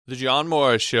The John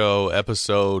Morris Show,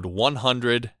 episode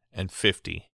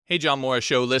 150. Hey, John Morris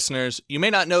Show listeners. You may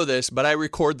not know this, but I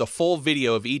record the full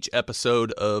video of each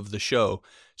episode of the show.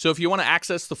 So if you want to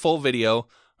access the full video,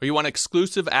 or you want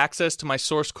exclusive access to my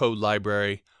source code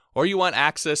library, or you want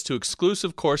access to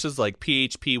exclusive courses like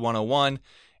PHP 101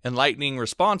 and Lightning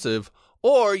Responsive,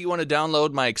 or you want to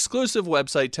download my exclusive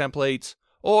website templates,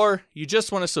 or you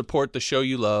just want to support the show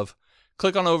you love,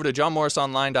 click on over to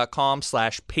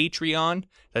johnmorrisonline.com/Patreon.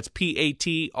 That's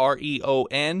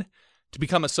Patreon to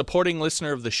become a supporting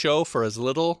listener of the show for as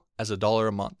little as $1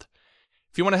 a month.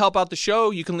 If you want to help out the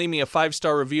show, you can leave me a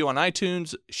 5-star review on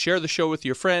iTunes, share the show with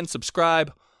your friends,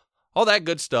 subscribe, all that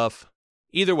good stuff.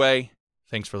 Either way,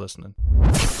 thanks for listening.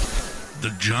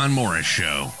 The John Morris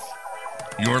Show.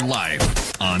 Your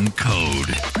life on code.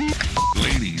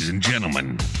 Ladies and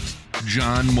gentlemen,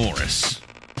 John Morris.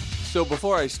 So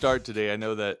before I start today, I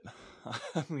know that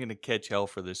I'm going to catch hell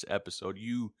for this episode.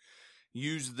 You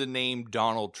use the name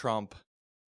Donald Trump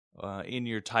in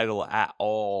your title at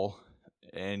all,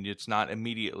 and it's not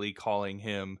immediately calling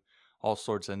him all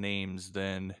sorts of names,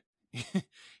 then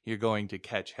you're going to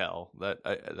catch hell.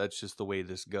 That's just the way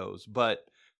this goes. But,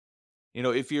 you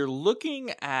know, if you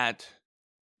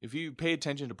pay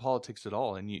attention to politics at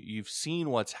all, and you've seen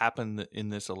what's happened in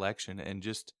this election and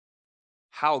just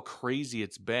how crazy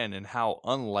it's been and how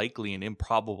unlikely and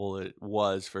improbable it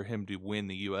was for him to win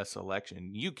the U.S.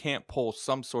 election, you can't pull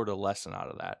some sort of lesson out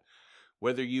of that,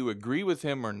 whether you agree with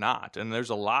him or not. And there's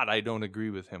a lot I don't agree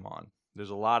with him on. There's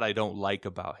a lot I don't like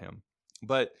about him.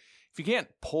 But if you can't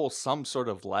pull some sort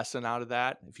of lesson out of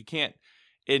that, if you can't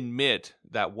admit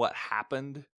that what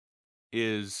happened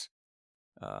is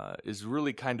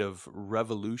really kind of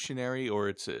revolutionary, or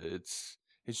it's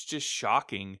just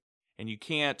shocking, and you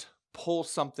can't pull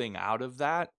something out of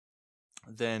that,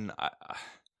 then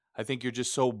I think you're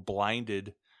just so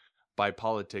blinded by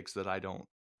politics that I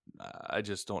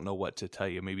just don't know what to tell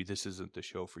you. Maybe this isn't the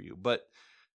show for you. But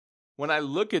when I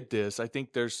look at this, I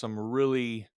think there's some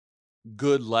really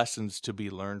good lessons to be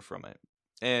learned from it.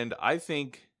 And I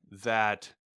think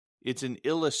that it's an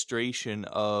illustration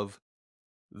of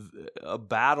a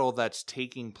battle that's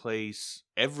taking place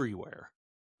everywhere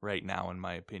right now, in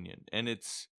my opinion. And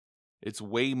it's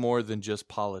way more than just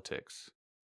politics.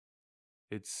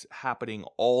 It's happening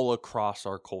all across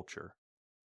our culture.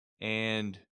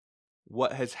 And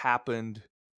what has happened,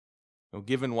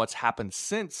 given what's happened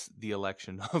since the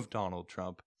election of Donald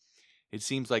Trump, it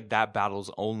seems like that battle's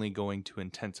only going to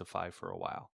intensify for a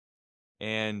while.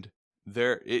 And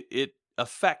it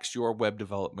affects your web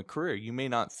development career. You may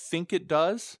not think it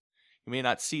does. You may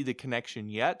not see the connection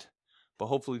yet, but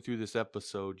hopefully through this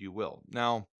episode you will.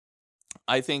 Now,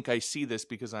 I think I see this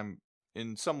because I'm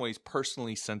in some ways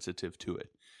personally sensitive to it.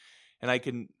 And I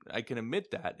can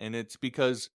admit that. And it's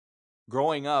because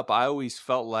growing up, I always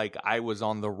felt like I was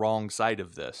on the wrong side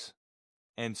of this.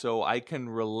 And so I can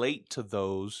relate to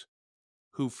those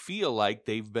who feel like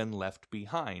they've been left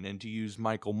behind. And to use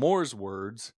Michael Moore's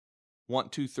words,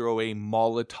 want to throw a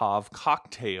Molotov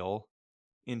cocktail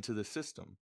into the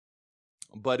system.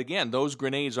 But again, those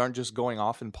grenades aren't just going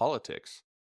off in politics.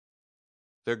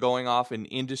 They're going off in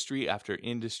industry after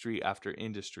industry after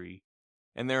industry,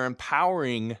 and they're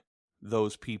empowering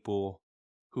those people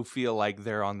who feel like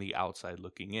they're on the outside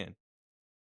looking in.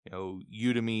 You know,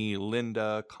 Udemy,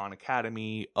 Lynda, Khan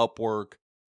Academy, Upwork,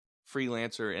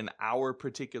 Freelancer, in our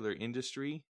particular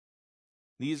industry,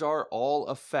 these are all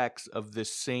effects of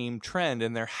this same trend,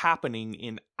 and they're happening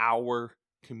in our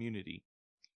community.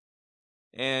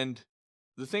 And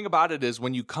the thing about it is,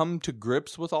 when you come to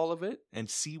grips with all of it and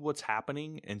see what's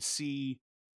happening and see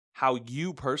how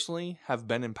you personally have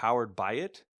been empowered by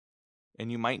it,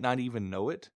 and you might not even know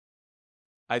it,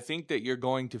 I think that you're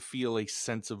going to feel a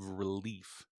sense of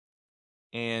relief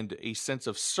and a sense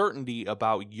of certainty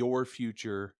about your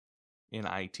future in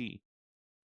IT. You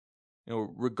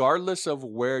know, regardless of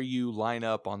where you line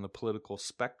up on the political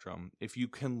spectrum, if you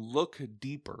can look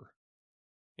deeper,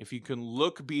 if you can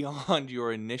look beyond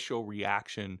your initial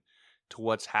reaction to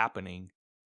what's happening,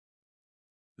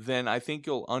 then I think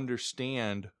you'll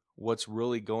understand what's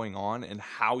really going on and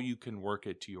how you can work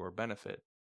it to your benefit.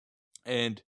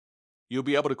 And you'll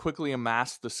be able to quickly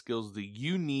amass the skills that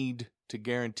you need to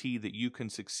guarantee that you can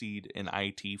succeed in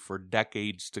IT for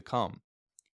decades to come.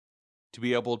 To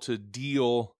be able to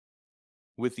deal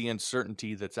with the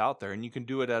uncertainty that's out there. And you can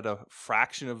do it at a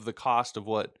fraction of the cost of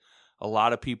what a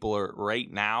lot of people are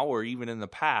right now, or even in the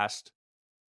past,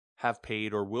 have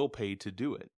paid or will pay to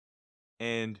do it.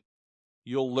 And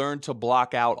you'll learn to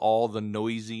block out all the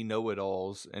noisy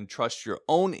know-it-alls and trust your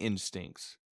own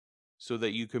instincts so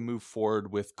that you can move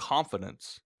forward with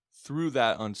confidence through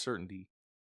that uncertainty.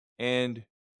 And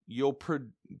you'll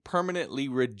permanently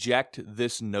reject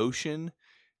this notion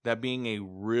that being a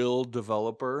real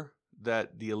developer,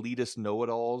 that the elitist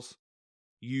know-it-alls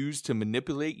use to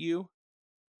manipulate you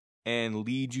and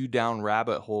lead you down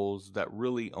rabbit holes that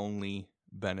really only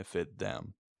benefit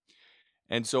them.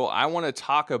 And so I want to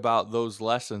talk about those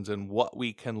lessons and what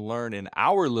we can learn in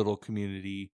our little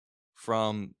community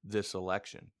from this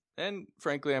election. And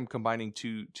frankly, I'm combining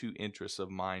two interests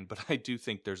of mine, but I do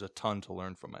think there's a ton to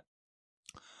learn from it.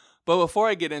 But before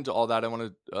I get into all that, I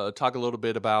want to talk a little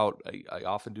bit about, I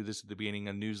often do this at the beginning,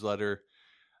 a newsletter,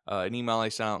 an email I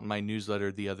sent out in my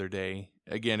newsletter the other day.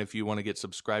 Again, if you want to get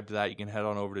subscribed to that, you can head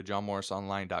on over to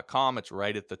johnmorrisonline.com. It's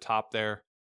right at the top there.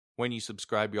 When you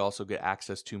subscribe, you also get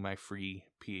access to my free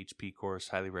PHP course.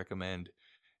 Highly recommend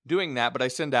doing that. But I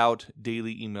send out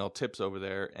daily email tips over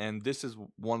there. And this is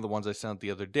one of the ones I sent out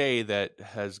the other day that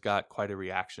has got quite a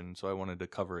reaction. So I wanted to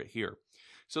cover it here.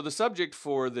 So the subject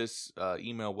for this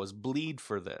email was Bleed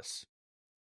for This.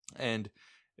 And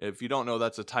if you don't know,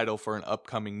 that's a title for an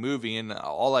upcoming movie. And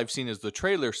all I've seen is the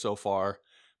trailer so far.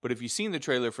 But if you've seen the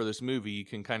trailer for this movie, you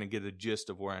can kind of get a gist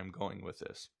of where I'm going with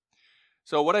this.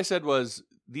 So what I said was,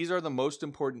 these are the most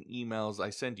important emails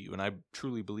I send you, and I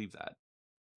truly believe that.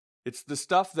 It's the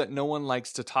stuff that no one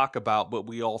likes to talk about, but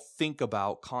we all think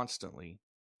about constantly.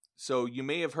 So you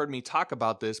may have heard me talk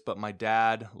about this, but my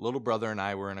dad, little brother, and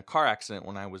I were in a car accident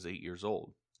when I was 8 years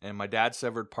old. And my dad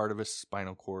severed part of his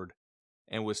spinal cord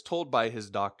and was told by his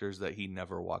doctors that he'd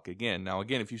never walk again. Now,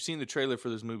 again, if you've seen the trailer for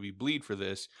this movie, Bleed for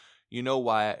This, you know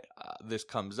why this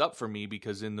comes up for me,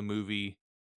 because in the movie,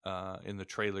 in the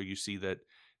trailer, you see that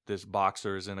this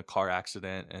boxer is in a car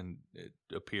accident and it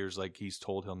appears like he's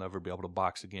told he'll never be able to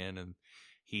box again. And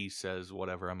he says,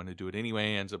 whatever, I'm going to do it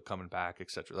anyway, ends up coming back,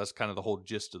 etc. That's kind of the whole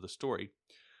gist of the story.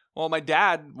 Well, my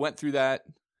dad went through that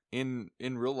in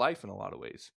real life in a lot of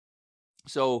ways.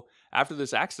 So after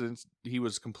this accident, he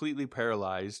was completely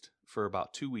paralyzed for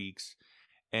about 2 weeks,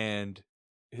 and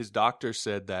his doctor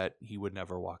said that he would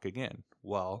never walk again.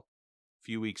 Well, a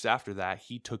few weeks after that,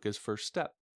 he took his first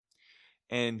step.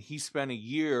 And he spent a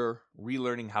year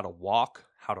relearning how to walk,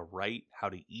 how to write, how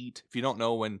to eat. If you don't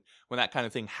know, when that kind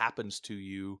of thing happens to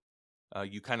you,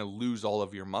 you kind of lose all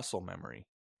of your muscle memory.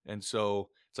 And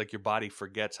so it's like your body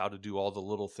forgets how to do all the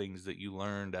little things that you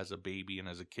learned as a baby and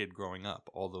as a kid growing up.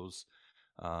 All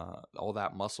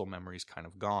that muscle memory is kind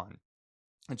of gone.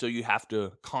 And so you have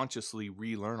to consciously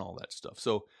relearn all that stuff.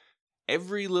 So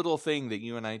every little thing that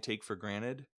you and I take for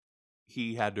granted,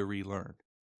 he had to relearn.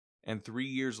 And 3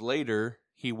 years later,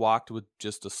 he walked with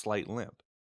just a slight limp.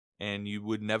 And you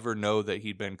would never know that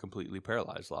he'd been completely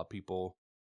paralyzed. A lot of people,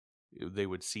 they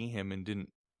would see him and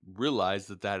didn't realize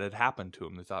that had happened to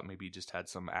him. They thought maybe he just had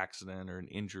some accident or an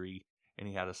injury and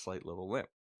he had a slight little limp.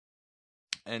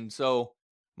 And so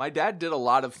my dad did a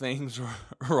lot of things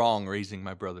wrong raising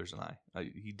my brothers and I.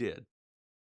 He did.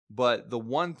 But the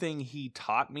one thing he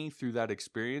taught me through that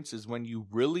experience is when you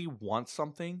really want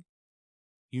something,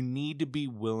 you need to be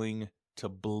willing to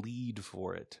bleed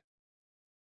for it.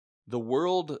 The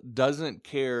world doesn't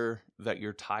care that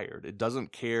you're tired. It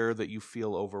doesn't care that you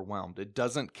feel overwhelmed. It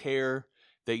doesn't care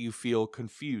that you feel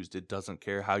confused. It doesn't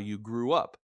care how you grew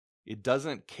up. It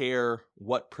doesn't care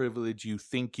what privilege you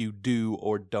think you do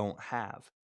or don't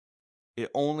have. It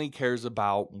only cares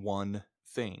about one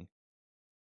thing: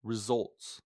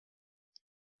 results.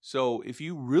 So if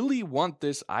you really want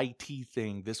this IT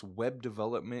thing, this web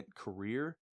development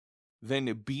career,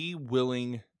 then be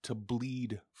willing to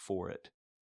bleed for it.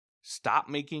 Stop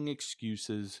making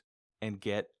excuses and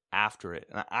get after it.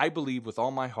 And I believe with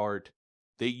all my heart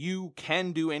that you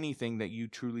can do anything that you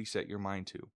truly set your mind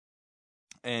to.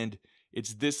 And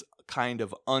it's this kind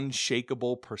of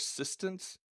unshakable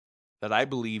persistence that I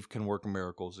believe can work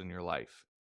miracles in your life.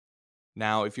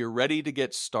 Now, if you're ready to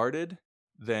get started,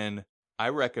 then I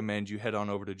recommend you head on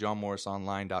over to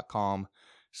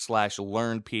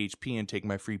johnmorrisonline.com/learnphp and take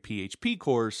my free PHP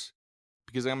course,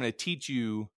 because I'm going to teach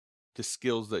you the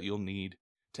skills that you'll need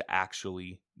to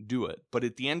actually do it. But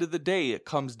at the end of the day, it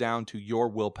comes down to your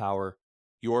willpower,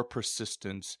 your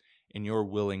persistence, and your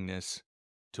willingness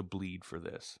to bleed for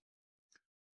this.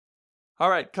 All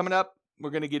right, coming up,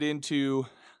 we're going to get into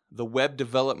the web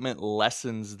development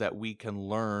lessons that we can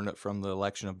learn from the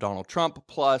election of Donald Trump,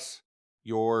 plus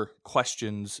your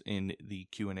questions in the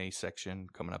Q&A section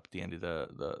coming up at the end of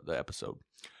the episode.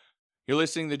 You're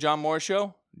listening to The John Morris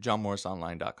Show,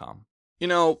 johnmorrisonline.com. You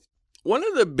know, one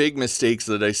of the big mistakes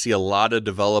that I see a lot of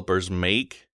developers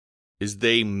make is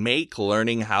they make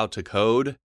learning how to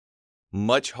code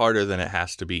much harder than it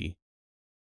has to be.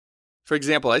 For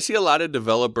example, I see a lot of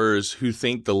developers who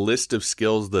think the list of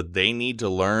skills that they need to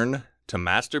learn to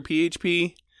master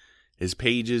PHP is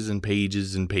pages and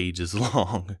pages and pages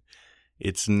long.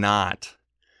 It's not.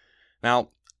 Now,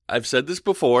 I've said this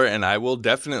before, and I will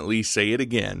definitely say it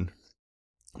again,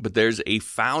 but there's a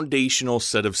foundational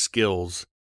set of skills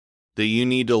that you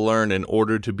need to learn in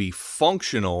order to be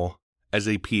functional as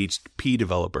a PHP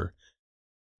developer,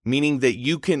 meaning that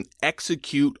you can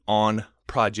execute on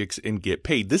projects and get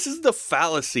paid. This is the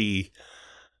fallacy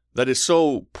that is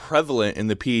so prevalent in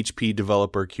the PHP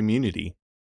developer community,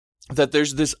 that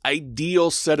there's this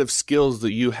ideal set of skills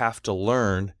that you have to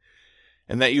learn,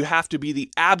 and that you have to be the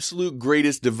absolute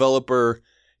greatest developer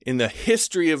in the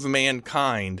history of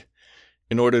mankind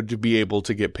in order to be able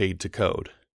to get paid to code.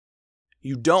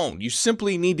 You don't. You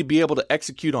simply need to be able to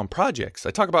execute on projects.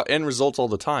 I talk about end results all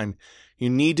the time. You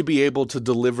need to be able to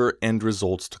deliver end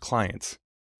results to clients,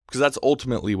 because that's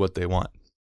ultimately what they want.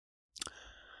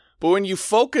 But when you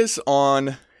focus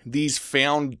on these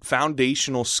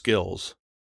foundational skills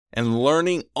and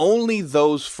learning only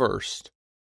those first,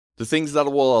 the things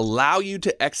that will allow you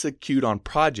to execute on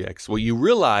projects, what you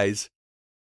realize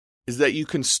is that you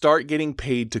can start getting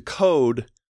paid to code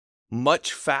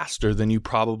much faster than you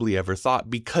probably ever thought,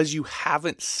 because you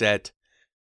haven't set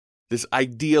this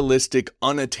idealistic,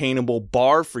 unattainable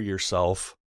bar for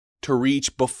yourself to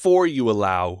reach before you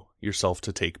allow yourself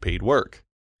to take paid work.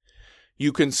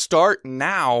 You can start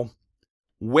now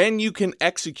when you can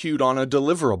execute on a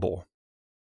deliverable,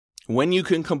 when you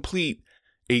can complete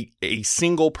a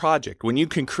single project, when you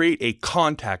can create a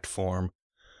contact form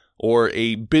or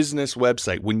a business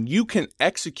website. When you can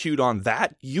execute on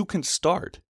that, you can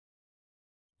start.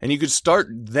 And you could start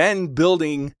then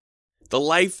building the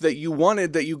life that you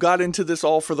wanted, that you got into this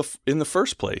all in the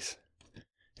first place,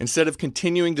 instead of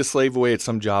continuing to slave away at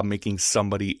some job making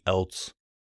somebody else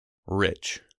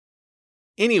rich.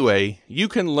 Anyway, you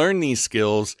can learn these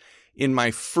skills in my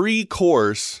free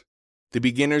course, The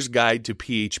Beginner's Guide to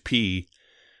PHP,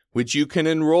 which you can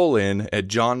enroll in at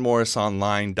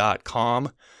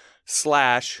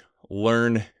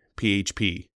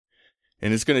johnmorrisonline.com/learnphp.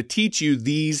 And it's going to teach you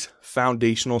these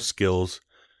foundational skills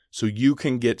so you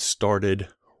can get started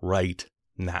right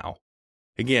now.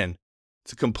 Again,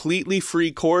 it's a completely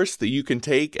free course that you can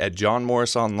take at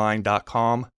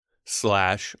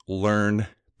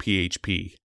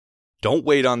johnmorrisonline.com/learnphp. Don't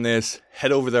wait on this.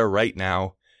 Head over there right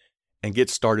now and get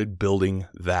started building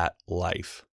that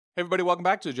life. Hey everybody, welcome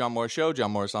back to the John Morris Show,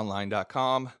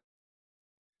 johnmorrisonline.com.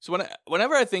 So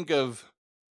whenever I think of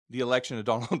the election of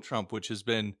Donald Trump, which has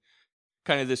been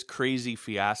kind of this crazy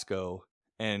fiasco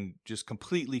and just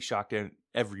completely shocked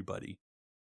everybody,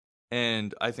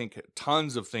 and I think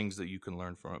tons of things that you can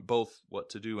learn from it, both what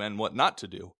to do and what not to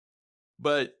do.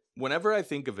 But whenever I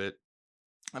think of it,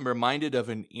 I'm reminded of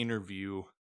an interview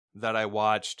that I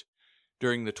watched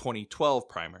during the 2012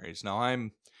 primaries. Now,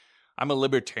 I'm a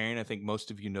libertarian. I think most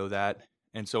of you know that.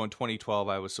 And so in 2012,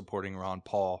 I was supporting Ron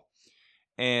Paul.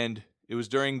 And it was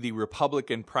during the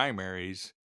Republican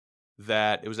primaries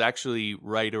that it was actually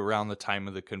right around the time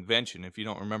of the convention. If you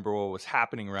don't remember what was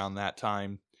happening around that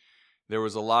time, there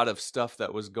was a lot of stuff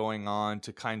that was going on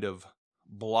to kind of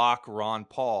block Ron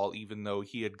Paul, even though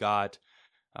he had got,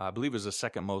 I believe it was the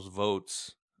second most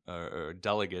votes or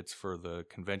delegates for the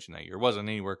convention that year. It wasn't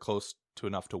anywhere close to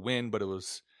enough to win, but it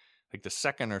was like the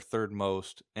second or third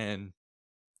most. And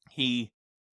they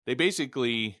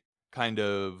basically kind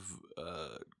of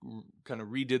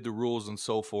redid the rules and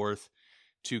so forth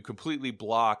to completely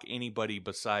block anybody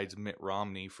besides Mitt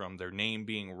Romney from their name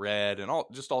being read and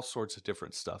all sorts of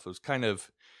different stuff. It was kind of,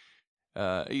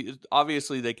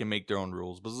 obviously they can make their own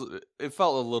rules, but it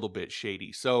felt a little bit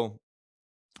shady. So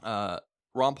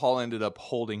Ron Paul ended up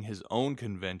holding his own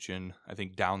convention, I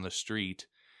think, down the street,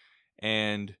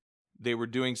 and they were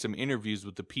doing some interviews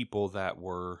with the people that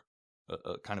were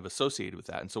kind of associated with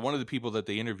that. And so one of the people that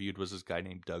they interviewed was this guy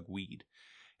named Doug Weed.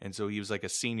 And so he was like a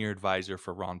senior advisor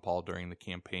for Ron Paul during the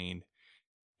campaign.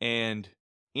 And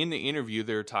in the interview,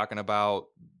 they were talking about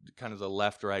kind of the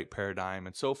left-right paradigm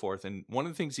and so forth. And one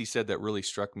of the things he said that really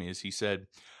struck me is he said,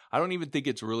 I don't even think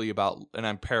it's really about, and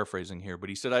I'm paraphrasing here, but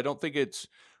he said, I don't think it's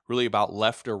really about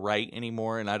left or right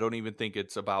anymore. And I don't even think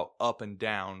it's about up and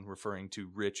down, referring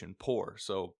to rich and poor.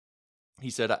 So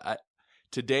he said,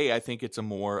 today I think it's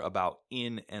more about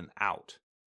in and out,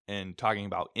 and talking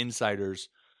about insiders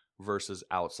versus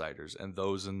outsiders, and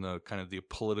those in the kind of the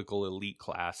political elite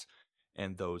class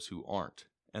and those who aren't.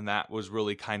 And that was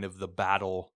really kind of the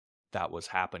battle that was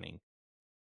happening.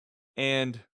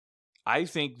 And I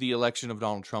think the election of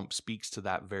Donald Trump speaks to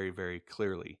that very, very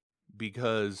clearly,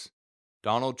 because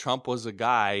Donald Trump was a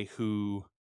guy who,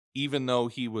 even though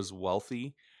he was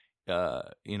wealthy, and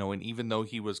even though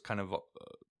he was kind of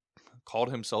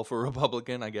called himself a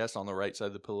Republican, I guess, on the right side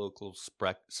of the political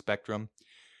spectrum.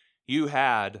 You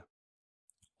had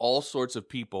all sorts of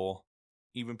people,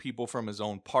 even people from his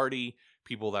own party,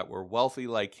 people that were wealthy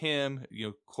like him,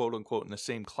 quote unquote, in the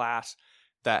same class,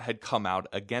 that had come out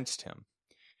against him.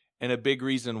 And a big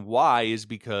reason why is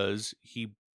because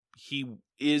he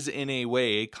is in a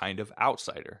way a kind of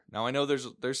outsider. Now I know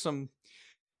there's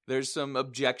some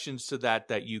objections to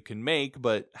that you can make,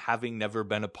 but having never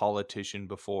been a politician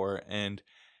before and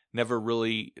never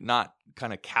really not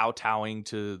kind of kowtowing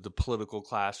to the political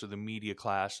class or the media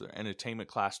class or entertainment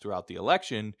class throughout the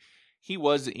election, he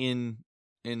was in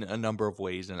a number of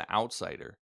ways an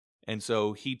outsider. And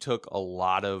so he took a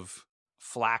lot of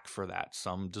flack for that,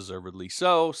 some deservedly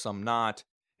so, some not,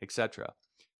 etc.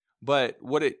 But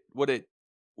what it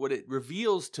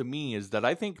reveals to me is that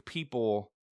I think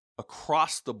people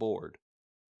across the board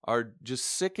are just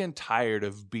sick and tired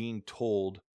of being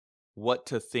told what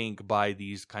to think by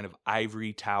these kind of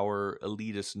ivory tower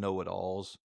elitist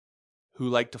know-it-alls who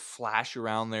like to flash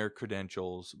around their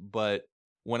credentials, but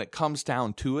when it comes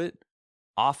down to it,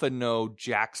 often know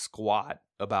jack squat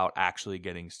about actually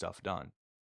getting stuff done.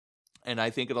 And I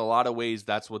think in a lot of ways,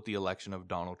 that's what the election of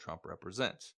Donald Trump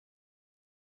represents.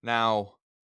 Now,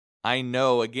 I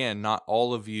know, again, not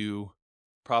all of you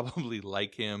probably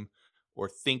like him or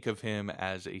think of him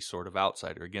as a sort of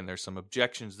outsider. Again, there's some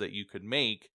objections that you could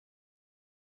make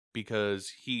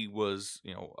because he was,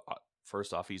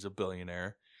 first off, he's a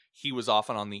billionaire. He was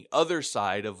often on the other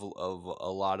side of a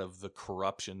lot of the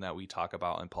corruption that we talk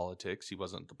about in politics. He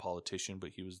wasn't the politician,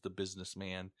 but he was the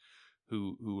businessman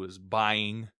who was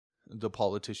buying the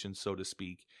politician, so to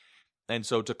speak. And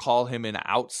so to call him an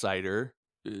outsider,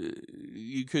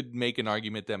 you could make an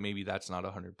argument that maybe that's not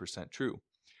 100% true.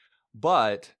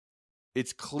 But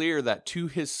it's clear that to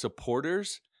his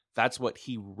supporters, that's what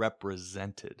he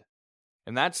represented.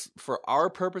 And that's, for our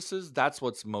purposes, that's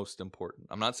what's most important.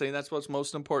 I'm not saying that's what's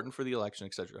most important for the election,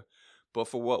 etc. But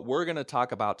for what we're going to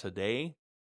talk about today,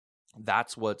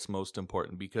 that's what's most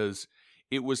important, because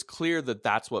it was clear that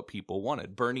that's what people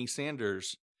wanted. Bernie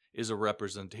Sanders is a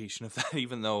representation of that,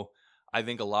 even though I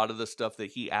think a lot of the stuff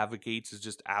that he advocates is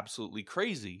just absolutely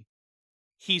crazy.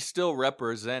 He still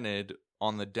represented,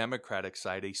 on the Democratic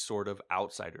side, a sort of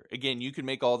outsider. Again, you can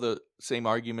make all the same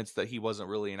arguments that he wasn't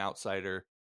really an outsider,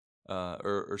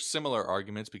 or similar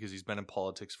arguments because he's been in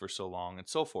politics for so long and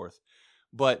so forth.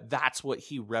 But that's what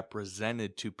he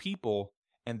represented to people,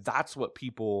 and that's what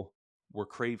people were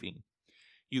craving.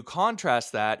 You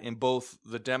contrast that in both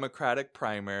the Democratic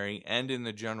primary and in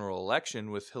the general election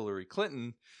with Hillary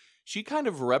Clinton. She kind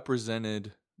of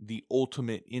represented the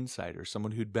ultimate insider,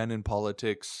 someone who'd been in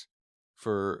politics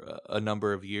for a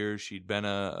number of years. She'd been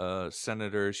a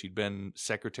senator. She'd been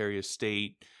Secretary of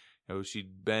State.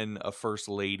 She'd been a first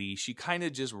lady. She kind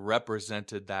of just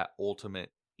represented that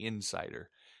ultimate insider.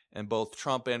 And both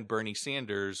Trump and Bernie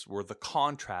Sanders were the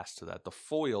contrast to that, the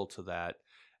foil to that,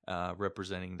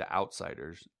 representing the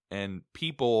outsiders. And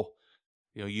people,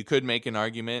 you could make an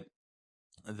argument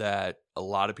that a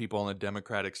lot of people on the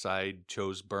Democratic side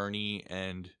chose Bernie,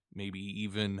 and maybe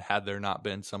even had there not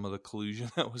been some of the collusion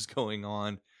that was going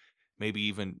on, maybe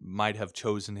even might have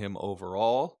chosen him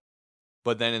overall.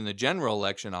 But then in the general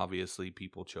election, obviously,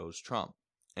 people chose Trump.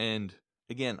 And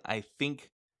again, I think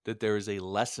that there is a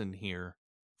lesson here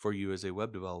for you as a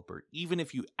web developer. Even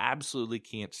if you absolutely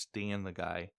can't stand the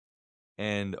guy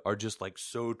and are just like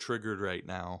so triggered right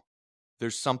now,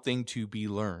 there's something to be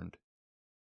learned.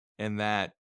 And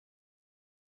that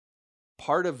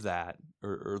part of that,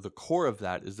 or the core of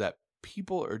that, is that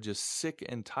people are just sick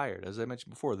and tired. As I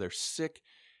mentioned before, they're sick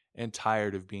and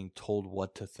tired of being told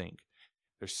what to think.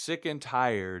 They're sick and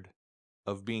tired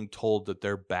of being told that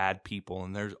they're bad people,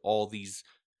 and there's all these,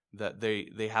 that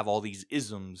they have all these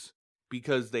isms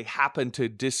because they happen to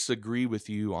disagree with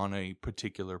you on a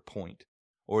particular point,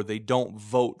 or they don't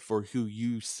vote for who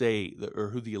you say, or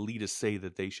who the elitists say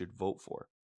that they should vote for.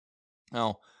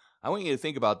 Now, I want you to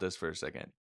think about this for a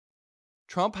second.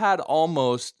 Trump had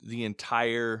almost the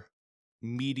entire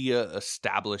media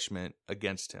establishment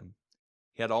against him.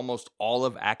 He had almost all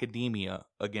of academia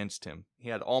against him. He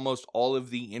had almost all of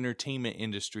the entertainment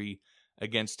industry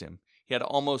against him. He had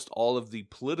almost all of the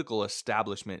political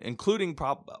establishment, including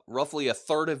roughly a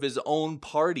third of his own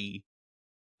party,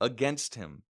 against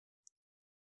him.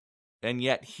 And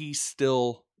yet he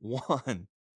still won.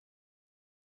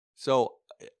 So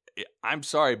I'm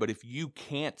sorry, but if you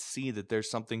can't see that there's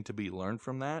something to be learned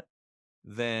from that,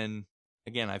 then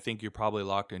again, I think you're probably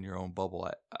locked in your own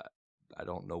bubble. I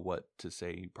don't know what to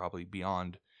say, probably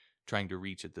beyond trying to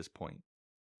reach at this point.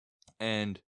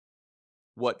 And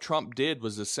what Trump did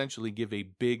was essentially give a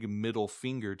big middle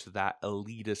finger to that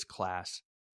elitist class,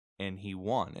 and he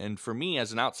won. And for me,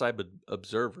 as an outside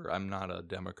observer, I'm not a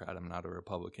Democrat, I'm not a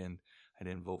Republican, I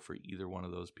didn't vote for either one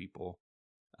of those people.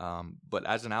 But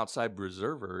as an outside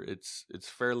observer, it's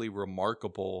fairly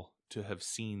remarkable to have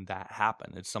seen that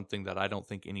happen. It's something that I don't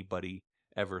think anybody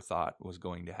ever thought was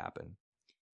going to happen.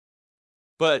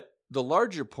 But the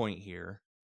larger point here,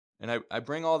 and I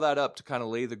bring all that up to kind of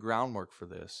lay the groundwork for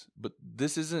this, but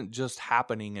this isn't just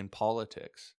happening in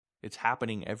politics. It's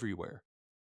happening everywhere.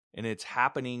 And it's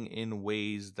happening in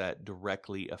ways that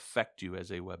directly affect you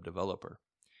as a web developer.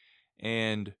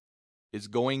 And it's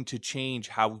going to change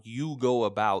how you go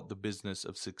about the business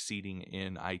of succeeding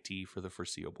in IT for the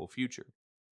foreseeable future.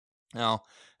 Now,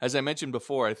 as I mentioned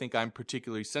before, I think I'm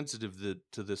particularly sensitive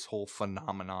to this whole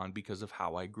phenomenon because of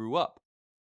how I grew up.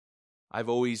 I've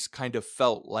always kind of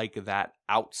felt like that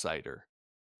outsider.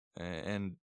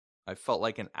 And I felt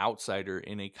like an outsider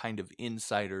in a kind of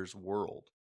insider's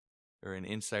world or an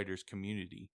insider's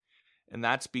community. And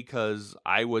that's because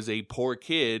I was a poor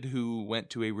kid who went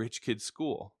to a rich kid's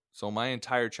school. So my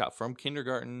entire child, from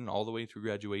kindergarten all the way through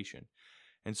graduation.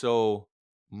 And so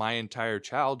my entire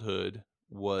childhood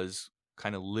was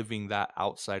kind of living that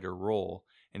outsider role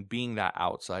and being that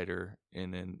outsider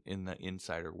in the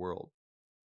insider world.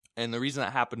 And the reason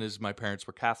that happened is my parents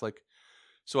were Catholic.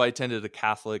 So I attended a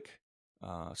Catholic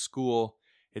school.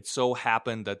 It so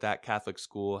happened that Catholic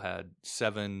school had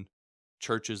 7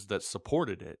 churches that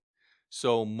supported it.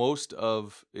 So most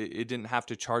of it didn't have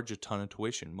to charge a ton of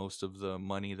tuition. Most of the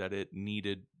money that it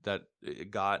needed to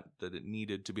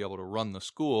be able to run the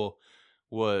school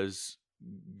was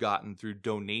gotten through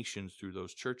donations through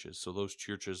those churches. So those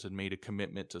churches had made a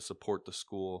commitment to support the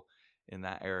school in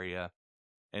that area.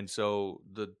 And so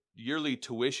the yearly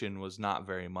tuition was not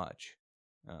very much.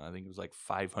 I think it was like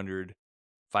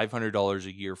 $500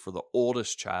 a year for the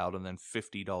oldest child, and then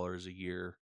 $50 a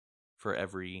year for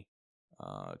every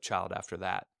child after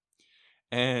that.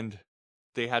 And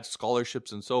they had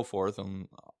scholarships and so forth. And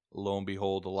lo and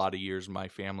behold, a lot of years my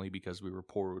family, because we were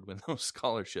poor, would win those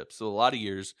scholarships. So a lot of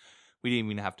years we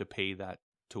didn't even have to pay that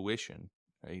tuition,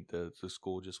 right? The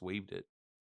school just waived it.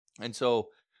 And so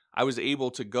I was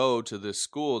able to go to this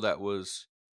school that was,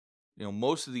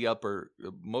 most of the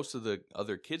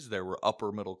other kids there were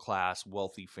upper middle class,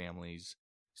 wealthy families,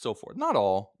 so forth. Not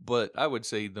all, but I would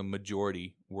say the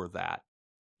majority were that.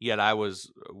 Yet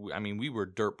we were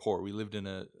dirt poor. We lived in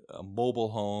a mobile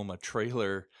home, a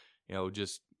trailer,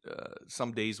 just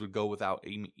some days would go without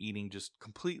eating, just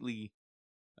completely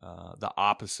the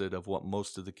opposite of what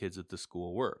most of the kids at the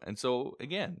school were. And so,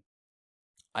 again,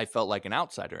 I felt like an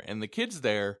outsider. And the kids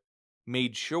there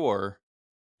made sure,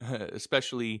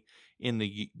 especially in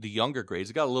the younger grades,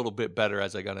 it got a little bit better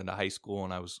as I got into high school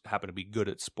and I happened to be good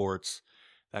at sports.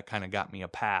 That kind of got me a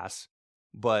pass.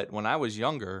 But when I was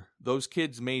younger, those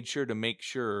kids made sure to make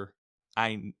sure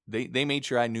they made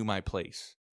sure I knew my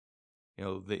place.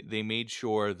 They made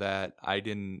sure that I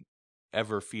didn't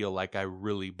ever feel like I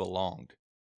really belonged.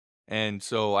 And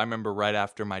so I remember right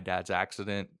after my dad's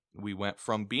accident, we went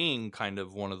from being kind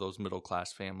of one of those middle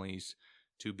class families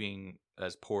to being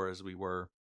as poor as we were.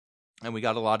 And we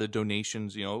got a lot of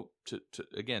donations,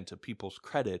 to people's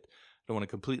credit. I don't want to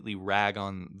completely rag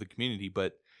on the community,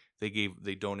 but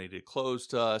they donated clothes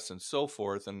to us and so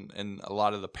forth. And a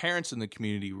lot of the parents in the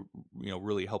community,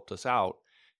 really helped us out.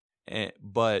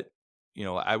 But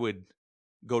I would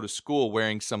go to school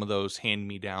wearing some of those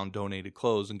hand-me-down donated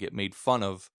clothes and get made fun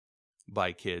of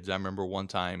by kids. I remember one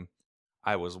time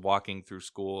I was walking through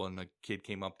school and a kid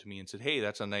came up to me and said, "Hey,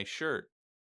 that's a nice shirt."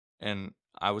 And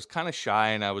I was kind of shy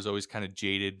and I was always kind of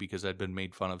jaded because I'd been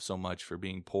made fun of so much for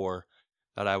being poor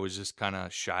that I was just kind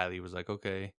of shyly was like,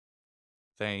 "Okay,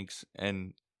 thanks."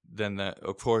 And then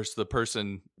of course the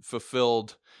person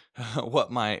fulfilled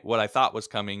what I thought was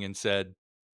coming and said,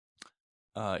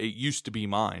 "It used to be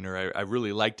mine," or I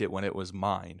really liked it when it was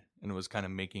mine, and it was kind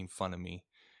of making fun of me.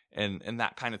 And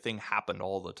that kind of thing happened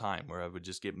all the time where I would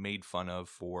just get made fun of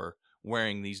for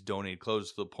wearing these donated clothes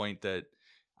to the point that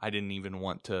I had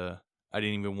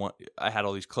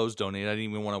all these clothes donated. I didn't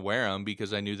even want to wear them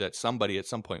because I knew that somebody at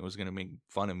some point was going to make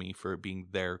fun of me for it being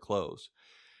their clothes.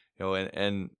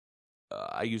 And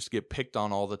I used to get picked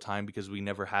on all the time because we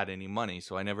never had any money.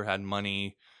 So I never had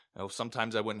money.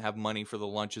 Sometimes I wouldn't have money for the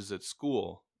lunches at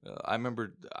school. I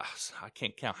remember, I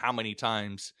can't count how many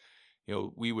times,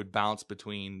 we would bounce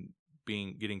between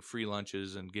getting free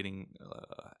lunches and getting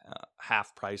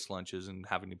half price lunches and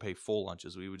having to pay full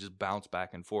lunches. We would just bounce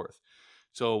back and forth.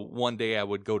 So one day I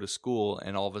would go to school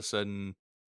and all of a sudden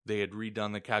they had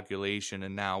redone the calculation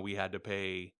and now we had to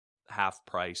pay half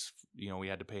price. We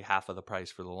had to pay half of the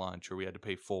price for the lunch, or we had to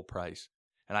pay full price.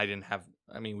 And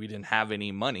we didn't have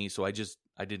any money, so I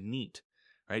didn't eat,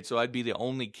 right? So I'd be the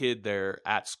only kid there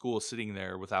at school sitting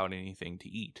there without anything to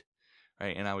eat,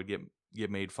 right? And I would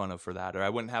get made fun of for that. Or I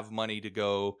wouldn't have money to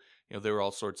go, there were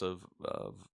all sorts of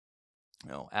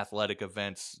athletic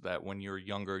events that when you're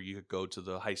younger, you could go to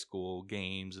the high school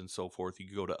games and so forth. You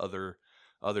could go to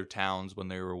other towns when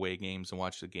they were away games and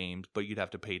watch the games, but you'd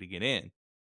have to pay to get in.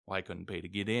 Well, I couldn't pay to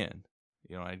get in.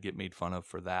 I'd get made fun of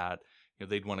for that.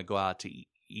 They'd want to go out to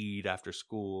eat after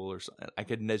school or something. I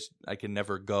could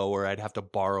never go, or I'd have to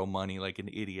borrow money like an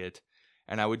idiot,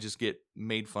 and I would just get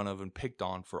made fun of and picked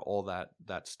on for all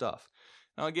that stuff.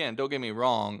 Now, again, don't get me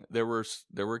wrong. There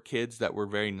were kids that were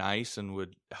very nice and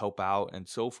would help out and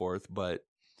so forth, but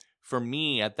for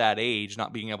me at that age,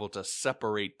 not being able to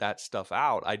separate that stuff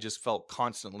out, I just felt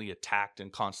constantly attacked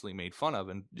and constantly made fun of,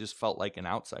 and just felt like an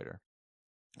outsider.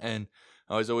 And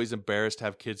I was always embarrassed to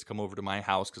have kids come over to my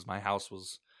house, because my house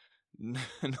was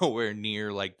nowhere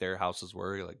near like their houses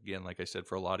were. Like I said,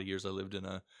 for a lot of years I lived in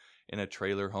a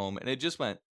trailer home, and it just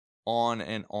went on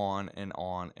and on and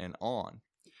on and on.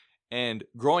 And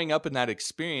growing up in that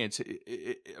experience,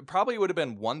 it probably would have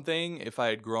been one thing if I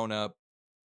had grown up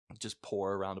just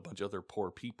poor around a bunch of other poor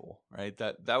people, right?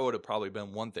 That would have probably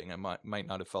been one thing. I might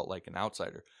not have felt like an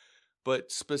outsider.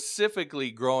 But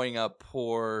specifically growing up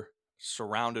poor,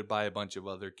 surrounded by a bunch of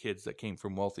other kids that came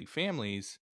from wealthy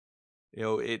families,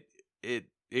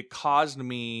 it caused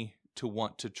me to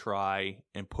want to try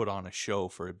and put on a show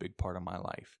for a big part of my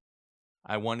life.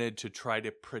 I wanted to try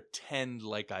to pretend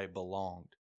like I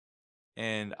belonged.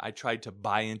 And I tried to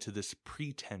buy into this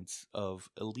pretense of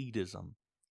elitism.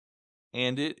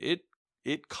 And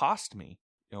it cost me.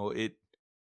 It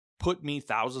put me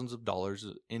thousands of dollars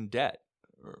in debt.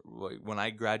 When I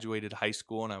graduated high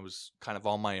school and I was kind of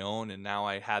on my own, and now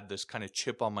I had this kind of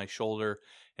chip on my shoulder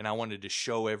and I wanted to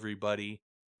show everybody,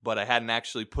 but I hadn't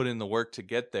actually put in the work to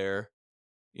get there.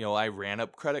 I ran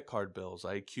up credit card bills.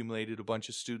 I accumulated a bunch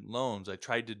of student loans. I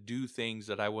tried to do things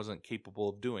that I wasn't capable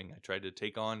of doing. I tried to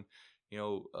take on,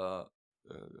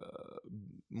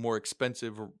 more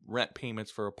expensive rent payments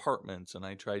for apartments. And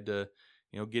I tried to,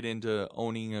 get into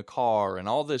owning a car and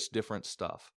all this different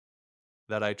stuff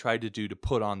that I tried to do to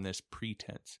put on this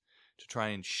pretense, to try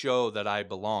and show that I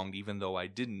belonged, even though I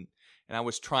didn't. And I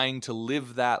was trying to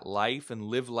live that life and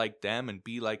live like them and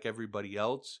be like everybody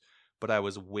else, but I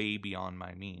was way beyond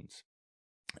my means.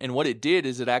 And what it did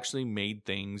is it actually made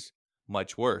things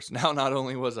much worse. Now, not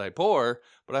only was I poor,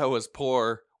 but I was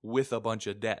poor with a bunch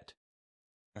of debt,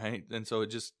 right? And so it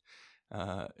just,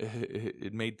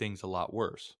 it made things a lot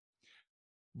worse.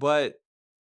 But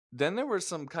then there were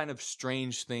some kind of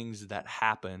strange things that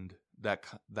happened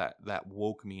that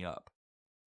woke me up.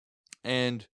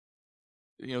 And,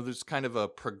 there's kind of a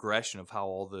progression of how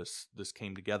all this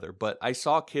came together. But I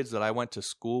saw kids that I went to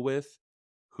school with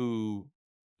who,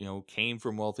 came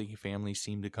from wealthy families,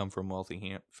 seemed to come from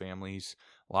wealthy families.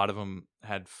 A lot of them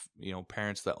had,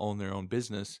 parents that owned their own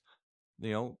business.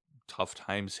 Tough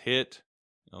times hit,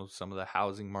 some of the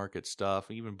housing market stuff.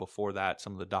 Even before that,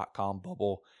 some of the dot-com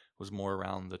bubble was more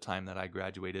around the time that I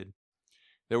graduated.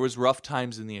 There was rough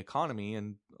times in the economy,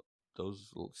 and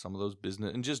some of those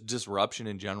business and just disruption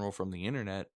in general from the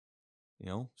internet.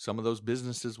 Some of those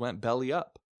businesses went belly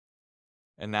up.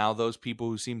 And now those people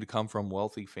who seem to come from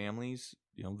wealthy families,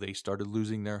 they started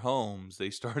losing their homes.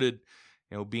 They started,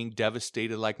 being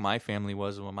devastated like my family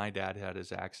was when my dad had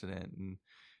his accident.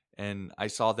 And I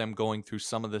saw them going through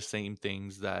some of the same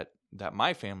things that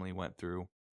my family went through.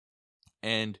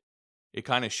 And it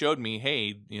kind of showed me,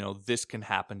 hey, this can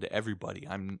happen to everybody.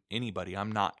 I'm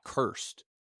not cursed,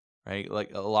 right?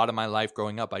 Like a lot of my life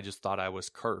growing up, I just thought I was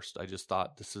cursed. I just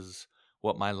thought this is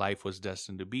what my life was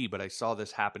destined to be. But I saw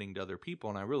this happening to other people,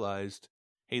 and I realized,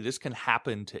 hey, this can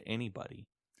happen to anybody.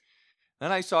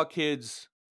 Then I saw kids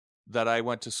that I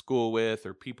went to school with,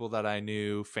 or people that I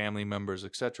knew, family members,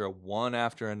 etc., one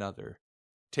after another,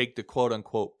 take the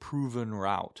quote-unquote proven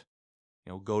route.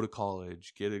 Go to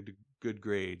college, get good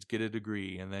grades, get a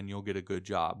degree, and then you'll get a good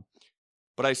job.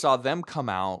 But I saw them come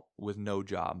out with no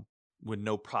job, with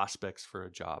no prospects for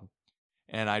a job.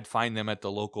 And I'd find them at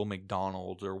the local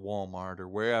McDonald's or Walmart or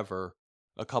wherever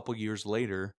a couple years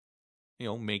later,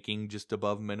 making just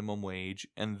above minimum wage,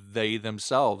 and they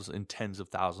themselves in tens of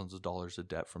thousands of dollars of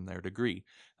debt from their degree.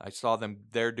 I saw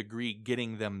their degree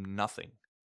getting them nothing.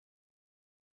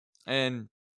 And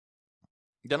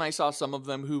then I saw some of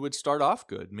them who would start off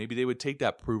good. Maybe they would take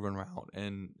that proven route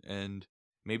and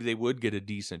maybe they would get a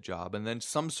decent job. And then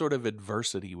some sort of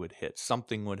adversity would hit.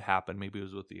 Something would happen. Maybe it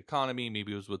was with the economy.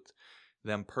 Maybe it was with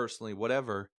them personally,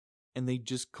 whatever. and they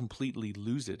just completely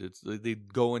lose it. They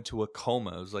go into a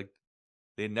coma. It was like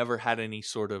they never had any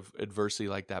sort of adversity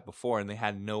like that before, and they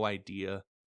had no idea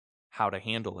how to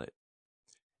handle it.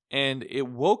 And it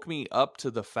woke me up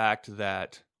to the fact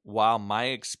that while my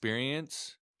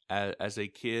experience as a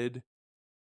kid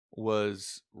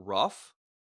was rough,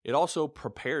 it also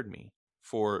prepared me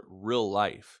for real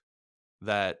life.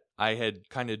 That I had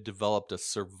kind of developed a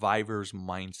survivor's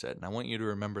mindset. And I want you to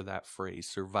remember that phrase,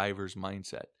 survivor's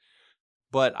mindset.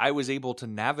 But I was able to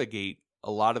navigate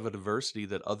a lot of adversity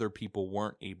that other people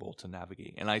weren't able to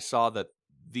navigate. And I saw that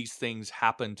these things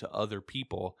happen to other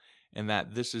people and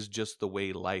that this is just the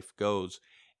way life goes.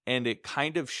 And it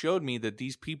kind of showed me that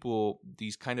these people,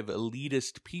 these kind of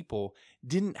elitist people,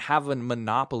 didn't have a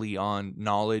monopoly on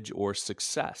knowledge or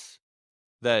success.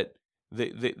 That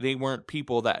they weren't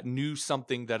people that knew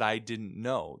something that I didn't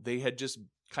know. They had just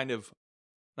kind of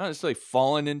not necessarily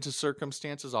fallen into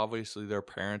circumstances. Obviously, their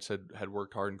parents had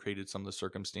worked hard and created some of the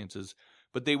circumstances,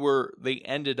 but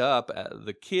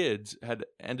the kids had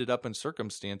ended up in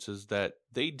circumstances that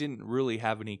they didn't really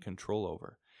have any control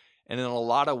over. And in a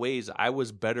lot of ways, I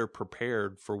was better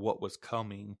prepared for what was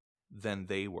coming than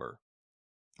they were.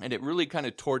 And it really kind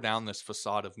of tore down this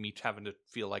facade of me having to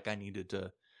feel like I needed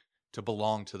to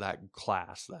belong to that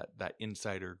class, that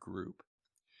insider group.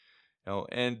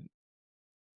 And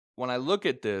when I look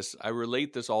at this, I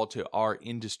relate this all to our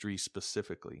industry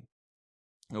specifically.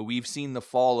 We've seen the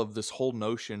fall of this whole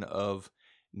notion of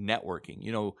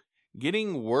networking.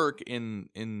 Getting work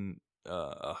in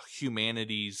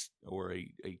humanities or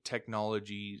a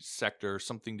technology sector,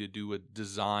 something to do with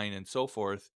design and so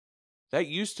forth, that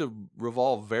used to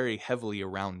revolve very heavily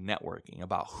around networking,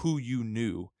 about who you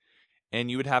knew. And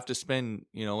you would have to spend,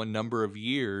 a number of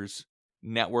years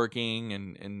networking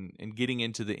and getting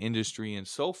into the industry and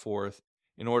so forth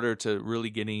in order to really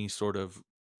get any sort of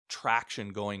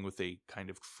traction going with a kind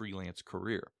of freelance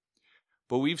career.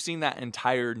 But we've seen that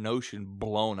entire notion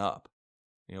blown up.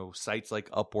 Sites like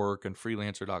Upwork and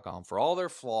freelancer.com, for all their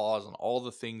flaws and all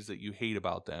the things that you hate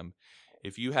about them,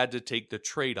 if you had to take the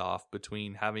trade-off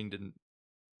between having to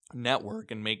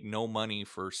network and make no money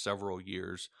for several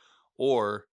years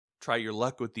or try your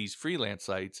luck with these freelance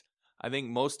sites, I think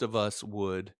most of us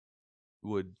would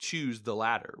choose the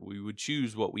latter. We would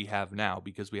choose what we have now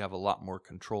because we have a lot more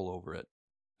control over it.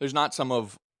 There's not some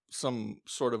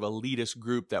sort of elitist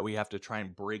group that we have to try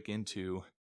and break into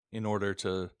in order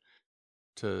to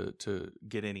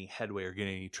get any headway or get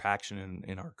any traction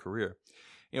in our career.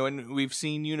 And we've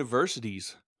seen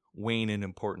universities wane in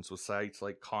importance with sites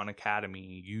like Khan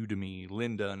Academy, Udemy,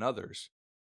 Lynda, and others.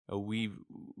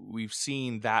 We've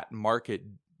seen that market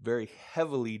very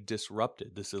heavily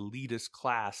disrupted. This elitist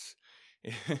class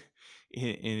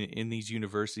in these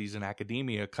universities and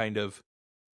academia kind of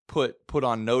put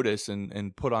on notice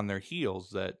and put on their heels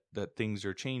that things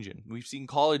are changing. We've seen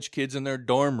college kids in their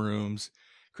dorm rooms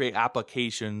create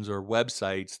applications or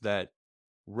websites that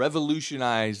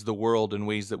revolutionize the world in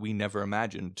ways that we never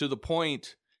imagined, to the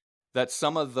point that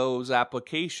some of those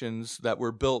applications that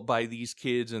were built by these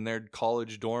kids in their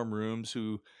college dorm rooms,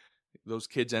 who those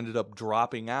kids ended up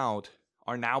dropping out,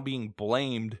 are now being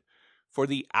blamed for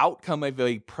the outcome of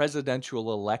a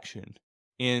presidential election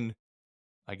in,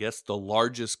 I guess, the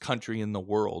largest country in the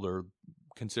world, or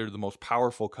considered the most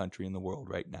powerful country in the world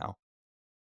right now.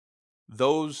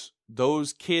 Those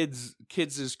kids'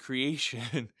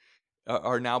 creation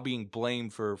are now being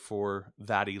blamed for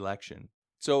that election.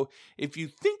 So if you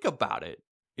think about it,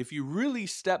 if you really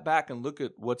step back and look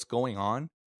at what's going on,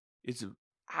 it's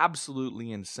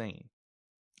absolutely insane.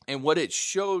 And what it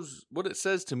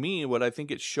says to me, what I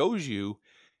think it shows you,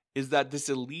 is that this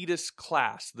elitist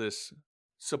class, this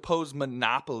supposed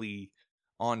monopoly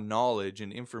on knowledge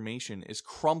and information, is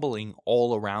crumbling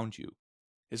all around you.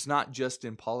 It's not just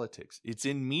in politics. It's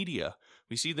in media.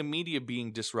 We see the media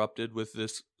being disrupted with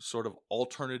this sort of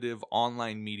alternative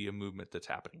online media movement that's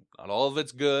happening. Not all of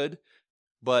it's good,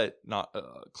 but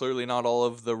clearly not all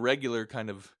of the regular kind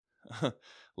of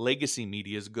legacy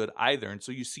media is good either. And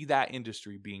so you see that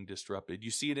industry being disrupted. You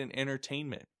see it in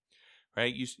entertainment,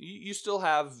 right? You still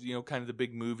have, kind of the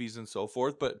big movies and so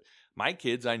forth, but my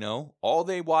kids, I know, all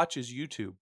they watch is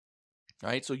YouTube.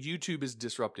 Right, so YouTube is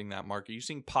disrupting that market. You're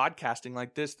seeing podcasting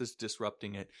like this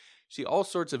disrupting it. You see all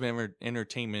sorts of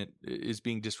entertainment is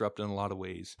being disrupted in a lot of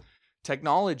ways.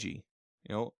 Technology,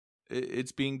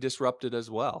 it's being disrupted as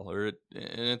well, and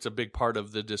it's a big part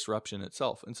of the disruption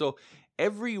itself. And so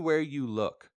everywhere you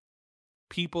look,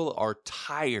 people are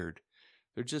tired.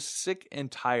 They're just sick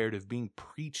and tired of being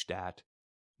preached at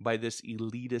by this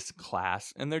elitist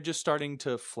class, and they're just starting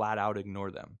to flat out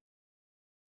ignore them.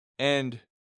 And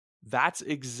that's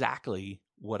exactly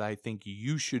what I think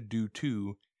you should do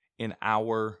too in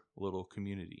our little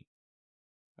community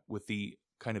with the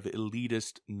kind of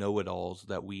elitist know-it-alls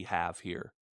that we have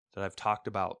here that I've talked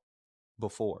about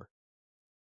before.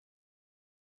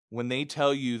 When they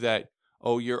tell you that,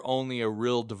 oh, you're only a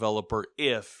real developer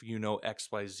if you know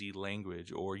XYZ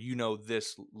language, or you know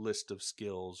this list of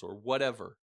skills, or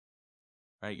whatever,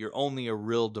 right? You're only a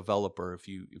real developer if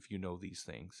you know these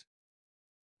things.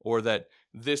 Or that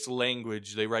this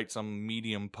language, they write some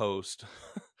Medium post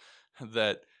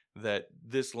that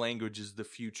this language is the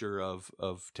future of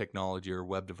technology or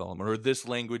web development, or this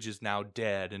language is now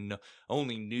dead and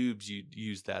only noobs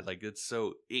use that. Like, it's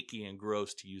so icky and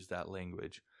gross to use that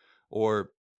language.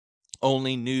 Or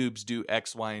only noobs do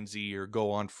X, Y, and Z, or go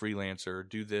on Freelancer, or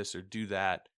do this or do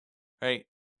that, right?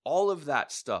 All of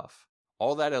that stuff,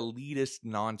 all that elitist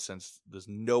nonsense, this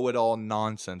know-it-all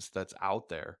nonsense that's out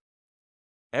there,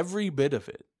 every bit of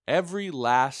it, every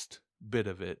last bit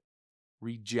of it,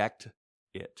 reject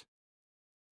it.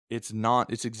 It's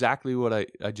exactly what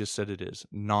I just said it is,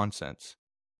 nonsense.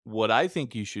 What I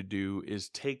think you should do is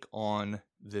take on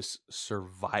this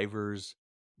survivor's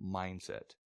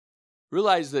mindset.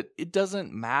 Realize that it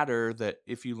doesn't matter that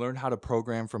if you learn how to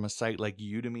program from a site like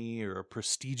Udemy or a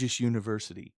prestigious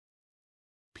university,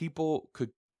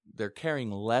 they're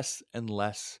caring less and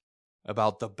less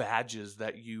about the badges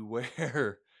that you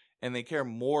wear, and they care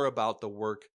more about the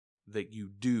work that you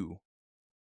do,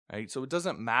 right? So it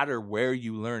doesn't matter where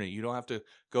you learn it. You don't have to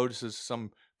go to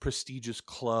some prestigious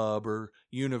club or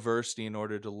university in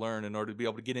order to be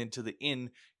able to get into the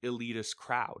elitist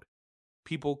crowd.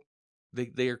 People,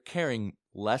 they are caring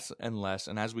less and less,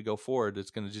 and as we go forward,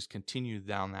 it's going to just continue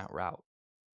down that route.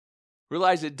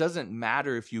 Realize it doesn't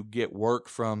matter if you get work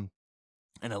from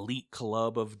an elite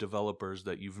club of developers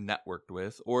that you've networked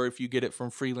with, or if you get it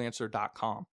from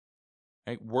freelancer.com.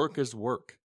 Right? Work is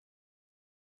work.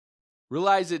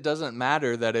 Realize it doesn't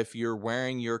matter that if you're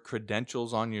wearing your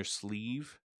credentials on your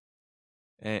sleeve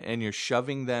and you're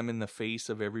shoving them in the face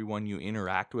of everyone you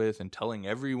interact with and telling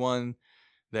everyone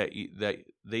that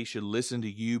they should listen to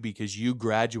you because you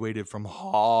graduated from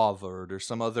Harvard or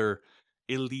some other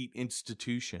elite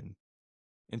institution.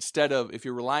 If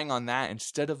you're relying on that,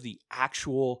 instead of the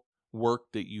actual work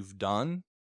that you've done,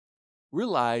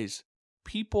 realize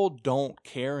people don't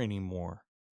care anymore.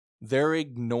 They're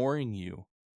ignoring you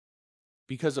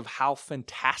because of how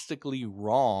fantastically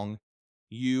wrong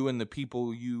you and the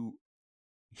people you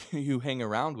hang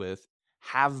around with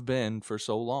have been for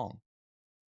so long.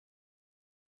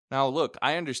 Now, look,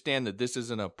 I understand that this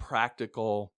isn't a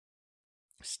practical,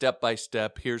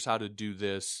 step-by-step, here's how to do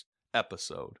this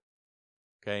episode.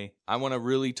 Okay, I want to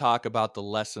really talk about the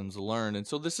lessons learned. And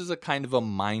so this is a kind of a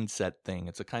mindset thing.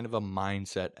 It's a kind of a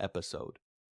mindset episode.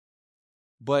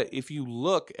 But if you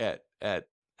look at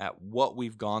what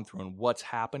we've gone through and what's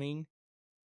happening,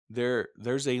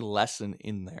 there's a lesson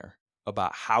in there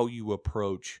about how you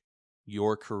approach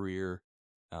your career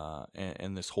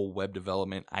and this whole web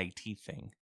development IT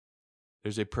thing.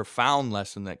 There's a profound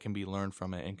lesson that can be learned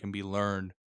from it, and can be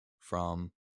learned from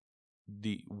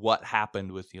what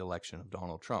happened with the election of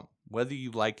Donald Trump, whether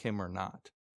you like him or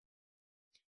not.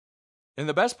 And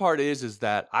the best part is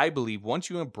that I believe once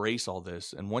you embrace all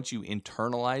this and once you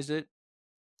internalize it,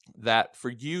 that for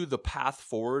you, the path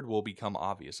forward will become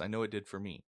obvious. I know it did for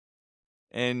me.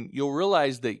 And you'll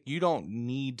realize that you don't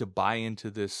need to buy into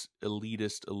this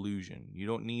elitist illusion. You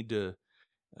don't need to,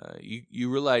 you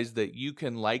realize that you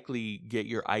can likely get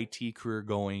your IT career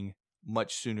going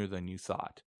much sooner than you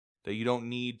thought. That you don't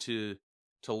need to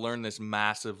learn this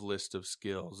massive list of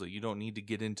skills, that you don't need to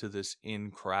get into this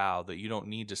in crowd, that you don't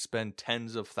need to spend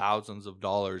tens of thousands of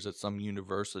dollars at some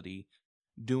university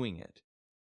doing it.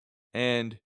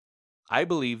 And I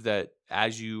believe that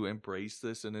as you embrace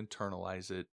this and internalize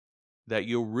it, that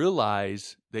you'll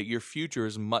realize that your future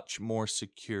is much more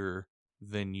secure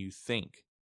than you think.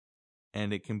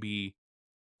 And it can be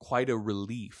quite a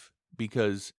relief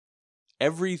because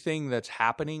everything that's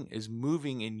happening is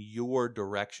moving in your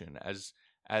direction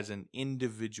as an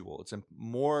individual. It's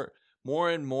more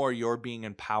and more you're being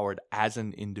empowered as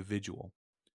an individual.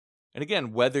 And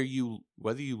again, whether you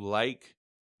like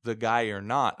the guy or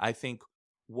not, I think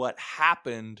what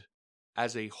happened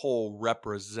as a whole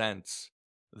represents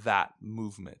that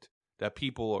movement. That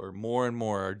people are more and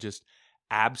more are just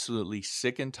absolutely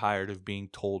sick and tired of being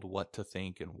told what to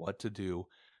think and what to do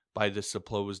by the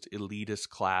supposed elitist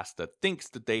class that thinks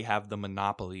that they have the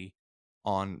monopoly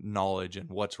on knowledge and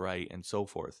what's right and so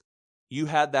forth. You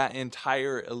had that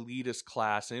entire elitist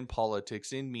class in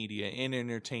politics, in media, in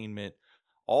entertainment,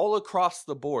 all across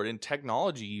the board, in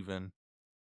technology even,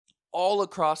 all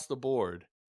across the board,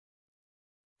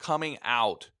 coming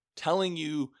out, telling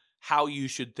you how you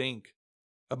should think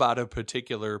about a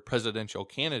particular presidential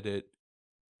candidate,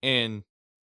 and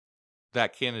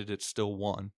that candidate still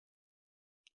won.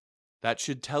 That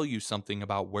should tell you something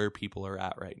about where people are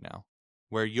at right now,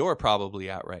 where you're probably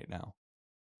at right now.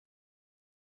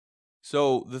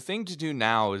 So the thing to do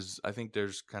now is, I think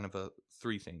there's kind of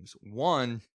three things.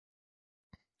 One,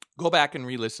 go back and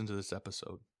re-listen to this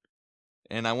episode.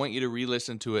 And I want you to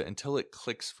re-listen to it until it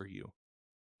clicks for you.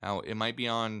 Now, it might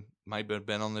have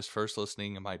been on this first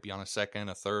listening, it might be on a second,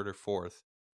 a third, or fourth.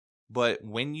 But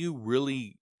when you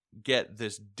really get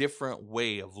this different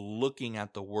way of looking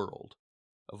at the world,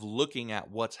 of looking at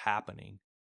what's happening,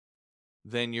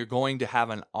 then you're going to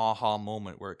have an aha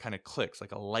moment where it kind of clicks,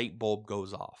 like a light bulb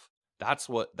goes off. That's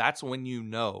when you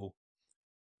know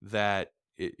that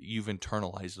you've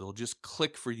internalized it. It'll just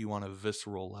click for you on a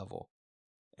visceral level.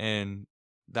 And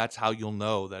that's how you'll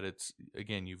know that it's,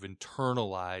 again, you've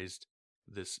internalized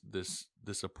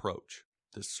this approach,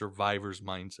 this survivor's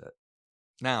mindset.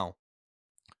 Now,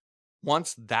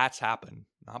 once that's happened,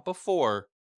 not before,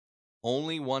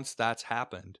 only once that's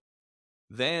happened,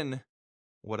 then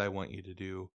what I want you to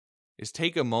do is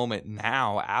take a moment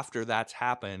now after that's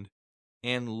happened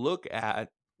and look at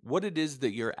what it is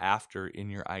that you're after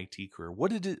in your IT career.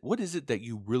 What is it that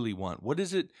you really want? What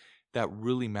is it that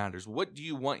really matters? What do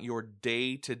you want your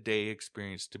day-to-day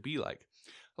experience to be like?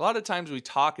 A lot of times we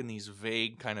talk in these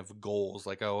vague kind of goals,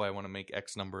 like, oh, I want to make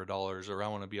X number of dollars, or I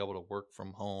want to be able to work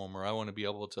from home, or I want to be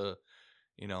able to,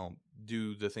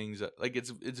 do the things that, like,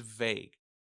 it's vague.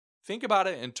 Think about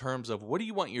it in terms of, what do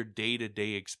you want your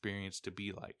day-to-day experience to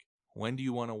be like? When do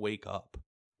you want to wake up?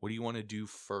 What do you want to do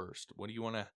first? What do you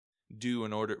want to do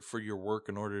in order for your work,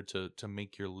 in order to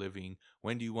make your living?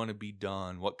 When do you want to be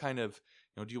done? What kind of,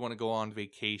 do you want to go on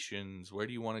vacations? Where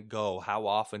do you want to go? How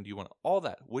often do you want to, all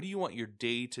that? What do you want your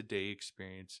day-to-day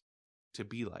experience to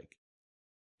be like?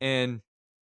 And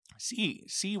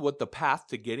see what the path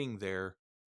to getting there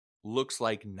looks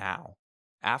like now,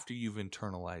 after you've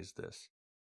internalized this.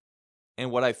 And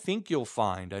what I think you'll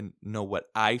find, I know what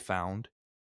I found,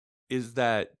 is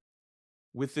that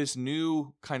with this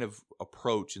new kind of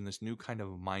approach and this new kind of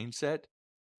mindset,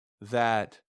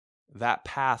 that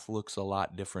path looks a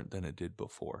lot different than it did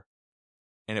before.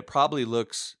 And it probably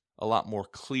looks a lot more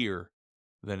clear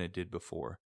than it did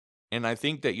before. And I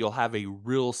think that you'll have a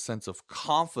real sense of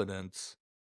confidence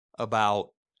about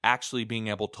actually being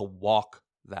able to walk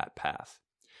that path.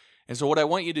 And so what I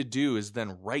want you to do is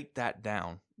then write that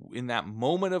down. In that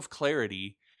moment of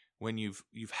clarity, when you've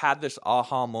had this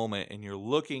aha moment and you're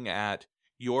looking at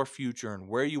your future and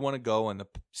where you want to go and the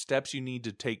steps you need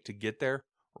to take to get there,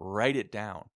 write it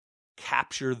down.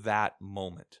 Capture that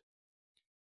moment.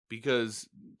 Because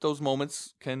those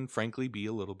moments can frankly be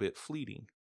a little bit fleeting.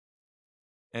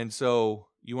 And so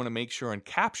you want to make sure and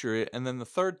capture it. And then the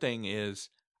third thing is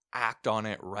act on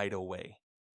it right away.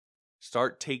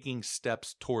 Start taking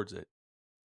steps towards it.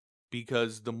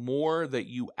 Because the more that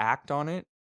you act on it,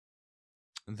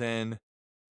 then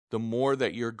the more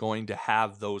that you're going to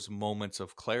have those moments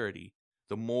of clarity.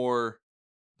 The more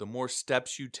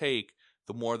steps you take,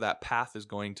 the more that path is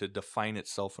going to define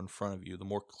itself in front of you. The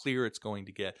more clear it's going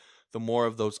to get. The more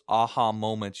of those aha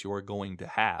moments you are going to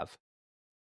have.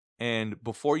 And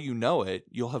before you know it,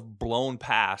 you'll have blown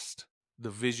past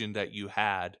the vision that you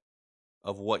had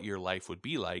of what your life would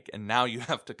be like. And now you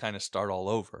have to kind of start all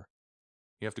over.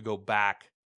 You have to go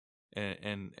back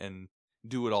and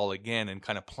do it all again and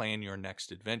kind of plan your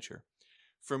next adventure.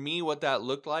 For me, what that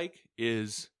looked like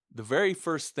is the very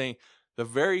first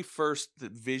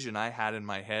vision I had in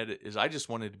my head is I just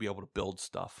wanted to be able to build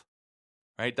stuff.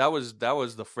 Right? That was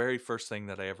the very first thing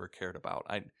that I ever cared about.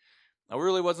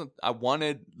 I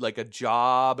wanted like a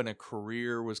job and a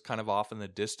career was kind of off in the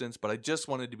distance, but I just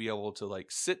wanted to be able to like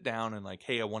sit down and like,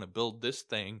 hey, I want to build this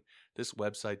thing, this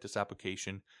website, this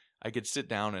application. I could sit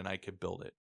down and I could build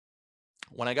it.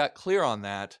 When I got clear on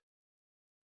that,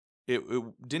 it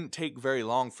didn't take very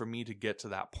long for me to get to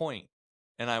that point.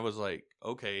 And I was like,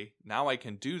 okay, now I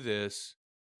can do this.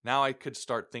 Now I could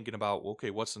start thinking about,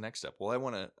 okay, what's the next step? Well, I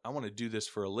want to do this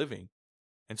for a living.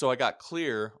 And so I got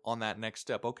clear on that next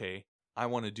step. Okay, I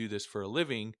want to do this for a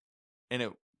living. And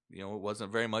it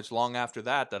wasn't very much long after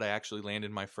that I actually landed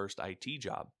my first IT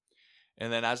job.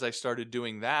 And then as I started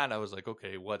doing that, I was like,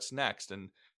 okay, what's next? And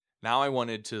now I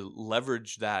wanted to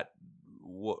leverage that,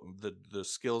 the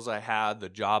skills I had, the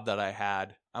job that I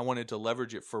had. I wanted to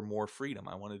leverage it for more freedom.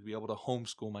 I wanted to be able to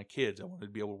homeschool my kids. I wanted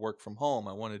to be able to work from home.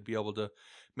 I wanted to be able to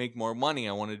make more money.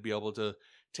 I wanted to be able to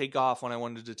take off when I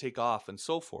wanted to take off and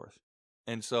so forth.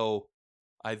 And so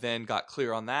I then got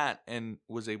clear on that and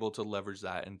was able to leverage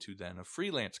that into then a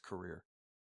freelance career.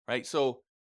 right? So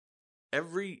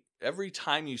every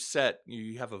time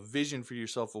you have a vision for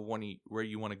yourself of where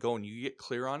you want to go, and you get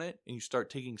clear on it and you start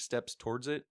taking steps towards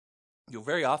it, you'll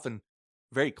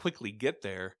very quickly get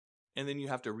there. And then you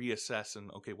have to reassess and,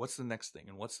 okay, what's the next thing?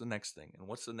 And what's the next thing? And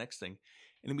what's the next thing?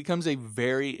 And it becomes a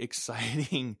very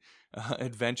exciting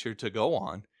adventure to go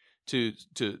on, to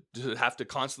have to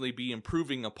constantly be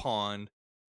improving upon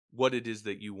what it is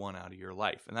that you want out of your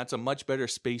life. And that's a much better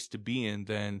space to be in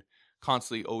than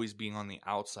constantly always being on the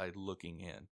outside looking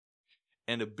in.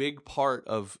 And a big part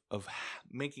of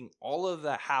making all of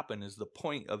that happen is the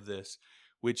point of this,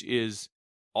 which is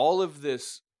all of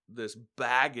this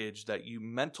baggage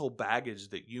mental baggage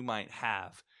that you might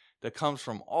have that comes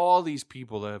from all these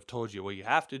people that have told you, well, you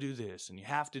have to do this and you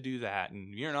have to do that,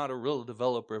 and you're not a real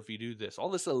developer if you do this. All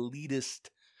this elitist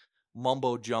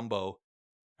mumbo jumbo,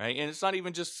 right? And it's not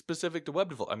even just specific to web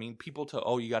development. I mean, people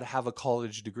you got to have a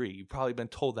college degree. You've probably been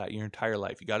told that your entire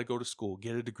life. You got to go to school,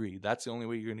 get a degree. That's the only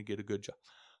way you're going to get a good job.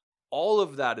 All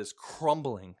of that is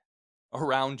crumbling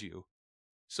around you.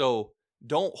 So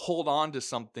don't hold on to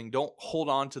something. Don't hold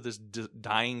on to this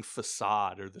dying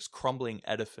facade or this crumbling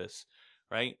edifice,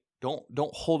 right?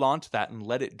 Don't hold on to that and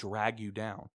let it drag you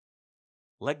down.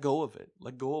 Let go of it.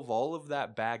 Let go of all of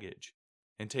that baggage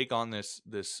and take on this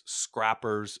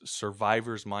scrapper's,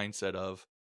 survivor's mindset of,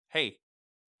 hey,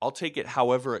 I'll take it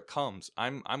however it comes.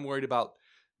 I'm worried about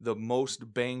the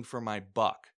most bang for my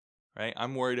buck, right?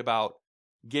 I'm worried about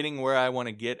getting where I want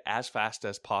to get as fast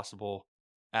as possible,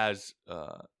 as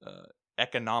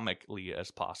economically as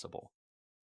possible,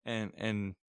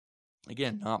 and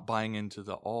again, not buying into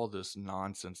all this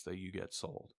nonsense that you get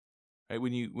sold. Right?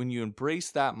 When you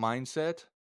embrace that mindset,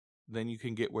 then you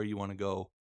can get where you want to go,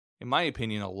 in my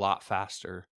opinion, a lot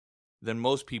faster than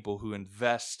most people who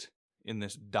invest in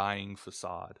this dying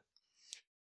facade.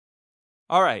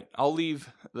 All right, I'll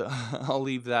leave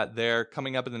that there.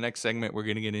 Coming up in the next segment, we're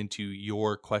going to get into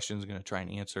your questions. I'm going to try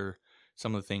and answer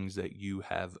some of the things that you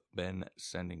have been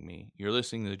sending me. You're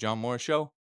listening to The John Morris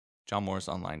Show,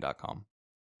 johnmorrisonline.com.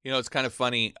 You know, it's kind of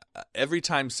funny. Every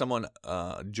time someone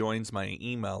joins my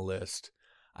email list,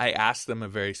 I ask them a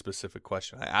very specific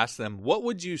question. I ask them, what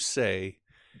would you say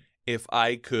if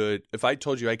I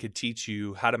told you I could teach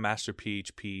you how to master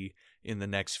PHP in the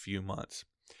next few months?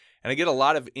 And I get a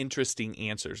lot of interesting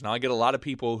answers. Now, I get a lot of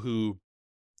people who,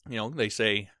 they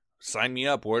say, sign me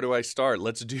up. Where do I start?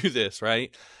 Let's do this,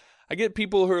 right? I get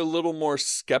people who are a little more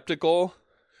skeptical,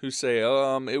 who say,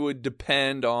 it would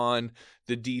depend on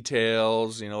the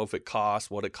details, if it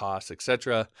costs, what it costs,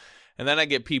 etc. And then I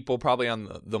get people probably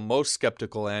on the most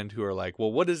skeptical end who are like,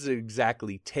 well, what does it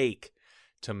exactly take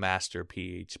to master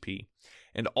PHP?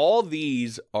 And all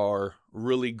these are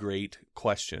really great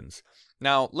questions.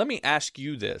 Now, let me ask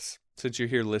you this, since you're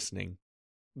here listening.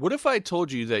 What if I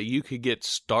told you that you could get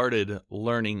started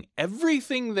learning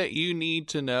everything that you need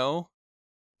to know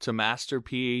to master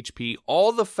PHP,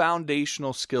 all the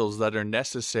foundational skills that are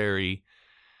necessary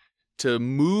to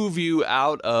move you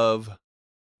out of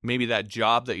maybe that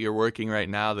job that you're working right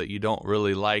now that you don't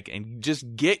really like, and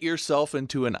just get yourself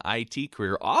into an IT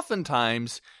career?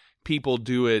 Oftentimes, people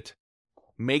do it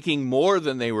making more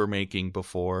than they were making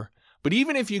before. But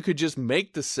even if you could just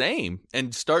make the same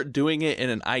and start doing it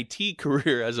in an IT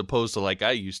career as opposed to like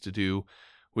I used to do,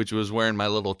 which was wearing my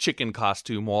little chicken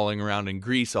costume, walling around in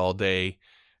Greece all day,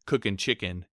 cooking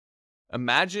chicken.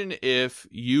 Imagine if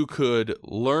you could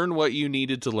learn what you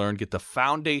needed to learn, get the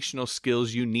foundational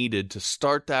skills you needed to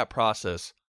start that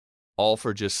process, all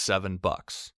for just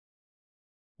 $7.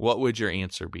 What would your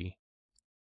answer be?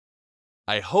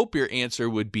 I hope your answer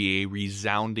would be a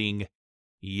resounding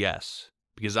yes.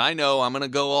 Because I know I'm going to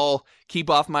go all keep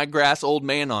off my grass old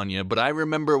man on you, but I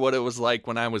remember what it was like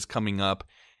when I was coming up,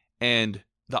 and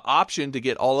the option to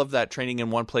get all of that training in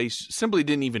one place simply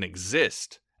didn't even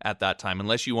exist at that time,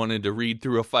 unless you wanted to read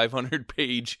through a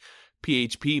 500-page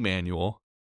PHP manual,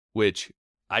 which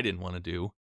I didn't want to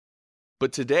do.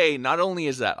 But today, not only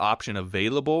is that option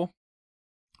available,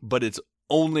 but it's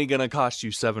only going to cost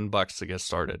you $7 to get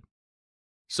started.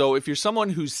 So if you're someone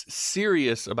who's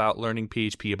serious about learning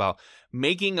PHP, about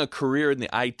making a career in the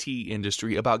IT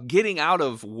industry, about getting out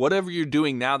of whatever you're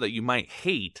doing now that you might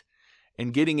hate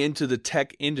and getting into the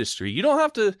tech industry, you don't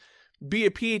have to be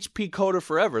a PHP coder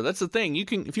forever. That's the thing. You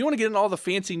can, if you want to get into all the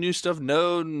fancy new stuff,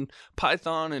 Node and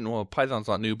Python, and well, Python's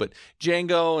not new, but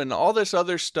Django and all this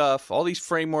other stuff, all these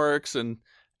frameworks and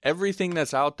everything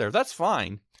that's out there, that's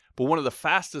fine. But one of the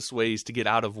fastest ways to get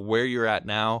out of where you're at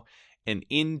now and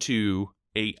into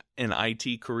an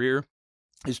IT career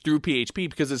is through PHP,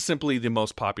 because it's simply the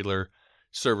most popular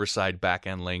server-side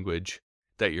back-end language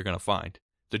that you're going to find.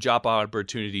 The job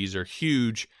opportunities are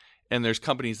huge, And there's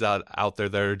companies out there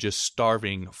that are just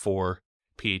starving for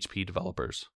PHP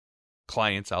developers.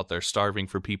 Clients out there starving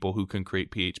for people who can create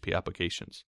PHP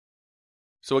applications.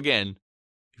 So again,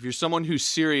 if you're someone who's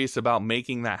serious about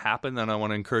making that happen, then I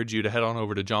want to encourage you to head on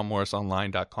over to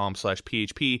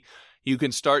johnmorrisonline.com/PHP. You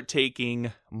can start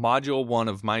taking Module 1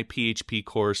 of my PHP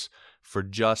course for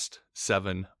just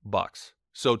 $7.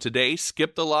 So today,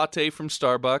 skip the latte from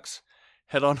Starbucks,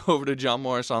 head on over to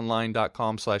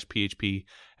johnmorrisonline.com/PHP,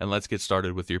 and let's get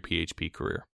started with your PHP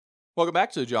career. Welcome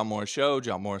back to the John Morris Show,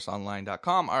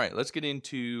 johnmorrisonline.com. All right, let's get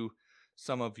into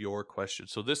some of your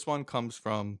questions. So this one comes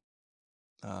from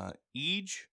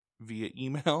Eej via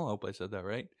email. I hope I said that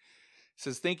right. It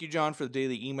says, thank you, John, for the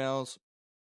daily emails.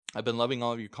 I've been loving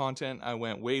all of your content. I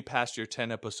went way past your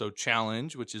 10-episode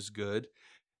challenge, which is good,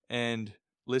 and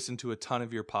listened to a ton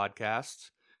of your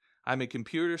podcasts. I'm a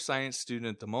computer science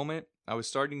student at the moment. I was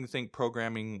starting to think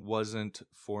programming wasn't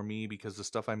for me because the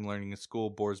stuff I'm learning in school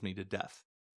bores me to death.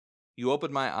 You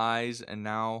opened my eyes, and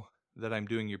now that I'm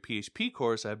doing your PHP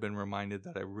course, I've been reminded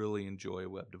that I really enjoy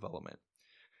web development.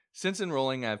 Since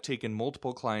enrolling, I've taken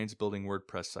multiple clients building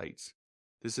WordPress sites.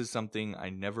 This is something I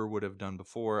never would have done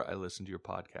before I listened to your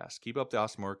podcast. Keep up the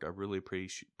awesome work. I really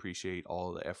appreciate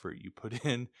all the effort you put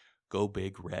in. Go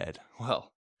Big Red.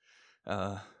 Well,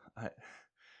 a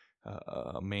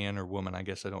man or woman, I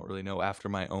guess I don't really know, after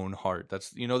my own heart.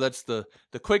 That's the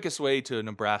quickest way to a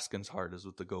Nebraskan's heart is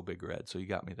with the Go Big Red. So you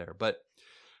got me there. But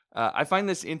I find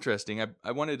this interesting.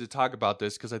 I wanted to talk about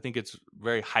this because I think it's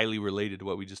very highly related to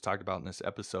what we just talked about in this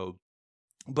episode.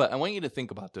 But I want you to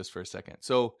think about this for a second.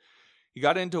 So you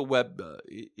got into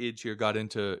Eej got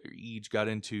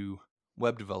into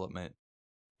web development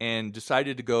and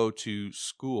decided to go to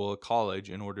school, college,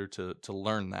 in order to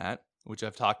learn that, which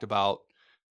I've talked about.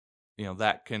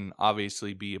 That can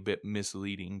obviously be a bit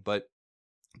misleading, but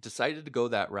decided to go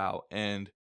that route,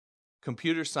 and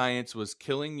computer science was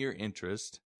killing your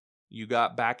interest. You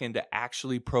got back into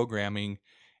actually programming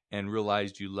and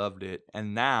realized you loved it.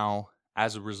 And now,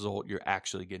 as a result, you're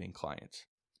actually getting clients.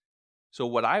 So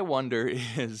what I wonder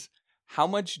is, how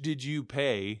much did you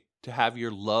pay to have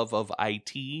your love of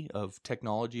IT, of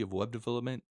technology, of web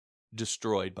development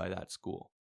destroyed by that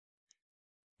school?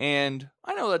 And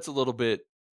I know that's a little bit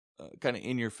kind of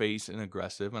in your face and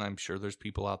aggressive, and I'm sure there's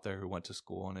people out there who went to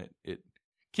school and it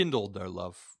kindled their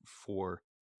love for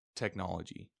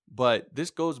technology. But this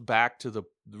goes back to the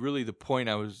point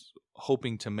I was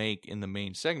hoping to make in the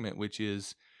main segment, which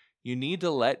is you need to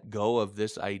let go of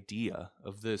this idea,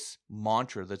 of this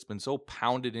mantra that's been so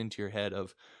pounded into your head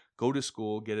of go to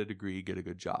school, get a degree, get a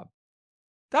good job.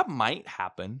 That might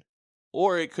happen.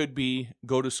 Or it could be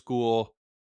go to school,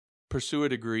 pursue a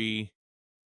degree,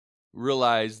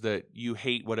 realize that you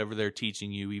hate whatever they're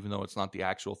teaching you, even though it's not the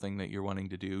actual thing that you're wanting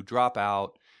to do, drop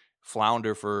out,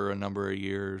 flounder for a number of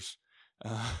years,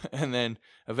 and then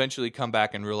eventually come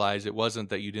back and realize it wasn't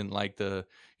that you didn't like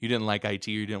IT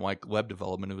or you didn't like web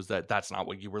development. It was that that's not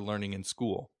what you were learning in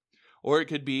school. Or it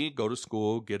could be go to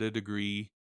school, get a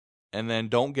degree, and then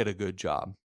don't get a good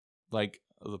job. Like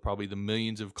probably the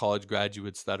millions of college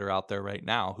graduates that are out there right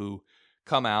now who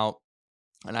come out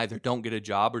and either don't get a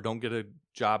job or don't get a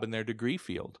job in their degree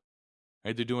field.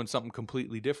 Right? They're doing something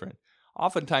completely different.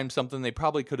 Oftentimes something they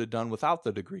probably could have done without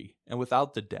the degree and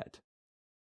without the debt.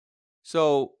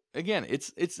 So again,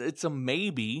 it's a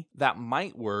maybe that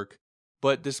might work,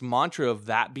 but this mantra of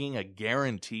that being a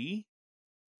guarantee,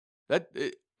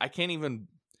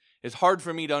 it's hard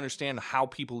for me to understand how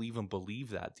people even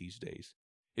believe that these days.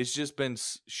 It's just been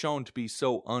shown to be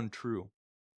so untrue.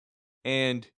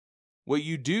 And what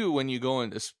you do when you go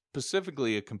into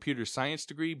specifically a computer science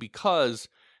degree, because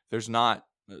there's not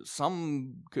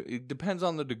it depends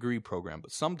on the degree program,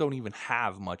 but some don't even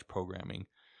have much programming.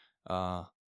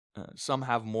 Some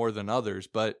have more than others,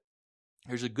 but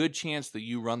there's a good chance that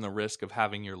you run the risk of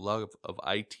having your love of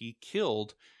IT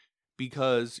killed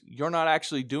because you're not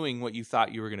actually doing what you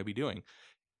thought you were going to be doing.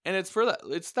 And it's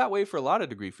that way for a lot of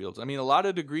degree fields. I mean, a lot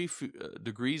of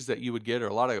degrees that you would get, or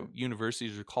a lot of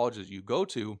universities or colleges you go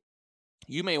to,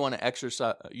 you may want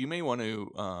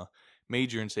to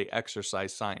major in, say,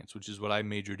 exercise science, which is what I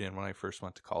majored in when I first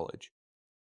went to college.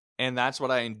 And that's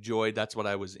what I enjoyed. That's what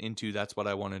I was into. That's what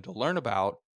I wanted to learn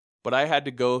about. But I had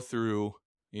to go through,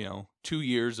 2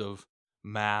 years of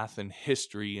math and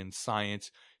history and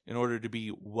science in order to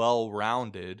be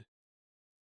well-rounded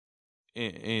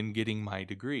in getting my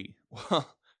degree.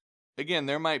 Well, again,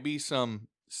 there might be some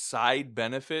side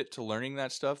benefit to learning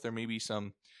that stuff. There may be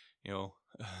some,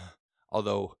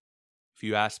 although if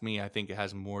you ask me, I think it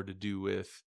has more to do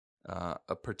with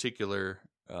a particular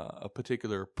a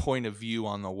particular point of view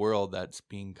on the world that's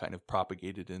being kind of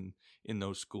propagated in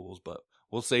those schools, but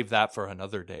we'll save that for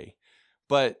another day.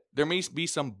 But there may be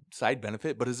some side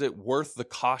benefit, but is it worth the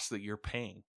cost that you're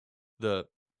paying? The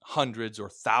hundreds or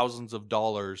thousands of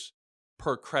dollars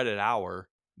per credit hour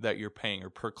that you're paying, or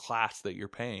per class that you're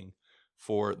paying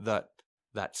for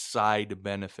that side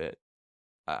benefit.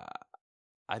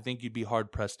 I think you'd be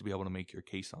hard pressed to be able to make your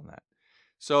case on that.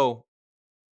 So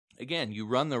again, you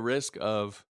run the risk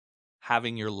of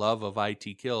having your love of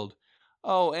IT killed.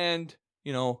 Oh, and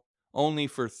only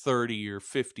for $30 or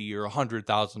 $50 or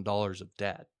 $100,000 of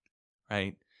debt,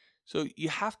 right? So you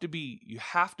have to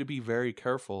be very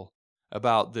careful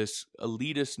about this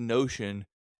elitist notion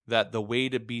that the way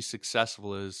to be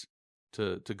successful is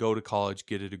to go to college,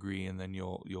 get a degree, and then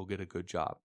you'll get a good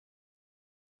job.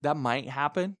 That might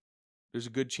happen. There's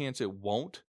a good chance it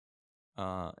won't.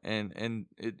 And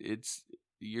it's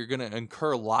you're going to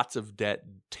incur lots of debt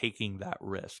taking that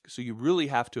risk. So you really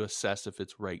have to assess if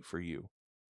it's right for you.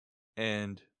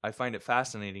 And I find it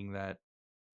fascinating that,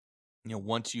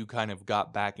 once you kind of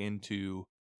got back into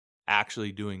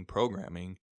actually doing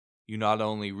programming, you not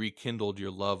only rekindled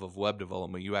your love of web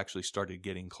development, you actually started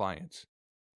getting clients.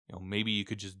 Maybe you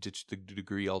could just ditch the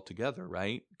degree altogether,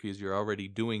 right? Because you're already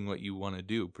doing what you want to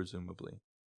do, presumably.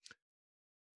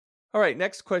 All right,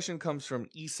 next question comes from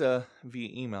Isa via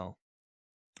email.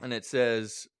 And it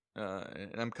says,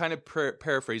 and I'm kind of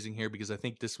paraphrasing here because I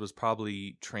think this was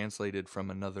probably translated from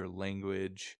another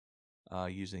language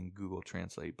using Google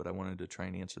Translate, but I wanted to try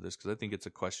and answer this because I think it's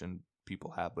a question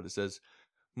people have. But it says,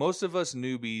 most of us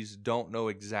newbies don't know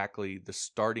exactly the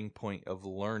starting point of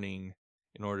learning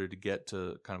in order to get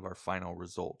to kind of our final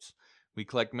results. We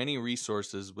collect many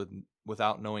resources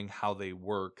without knowing how they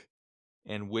work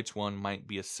and which one might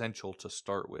be essential to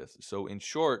start with. So in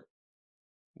short,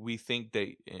 we think that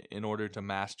in order to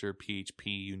master PHP,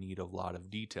 you need a lot of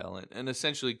detail, and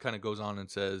essentially kind of goes on and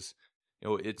says,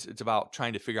 it's about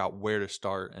trying to figure out where to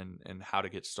start and how to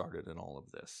get started in all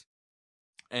of this.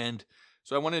 And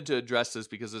so I wanted to address this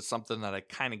because it's something that I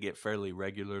kind of get fairly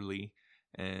regularly,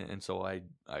 and so I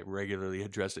regularly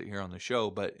address it here on the show.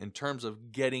 But in terms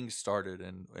of getting started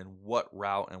and what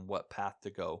route and what path to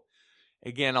go,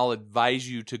 again, I'll advise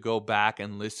you to go back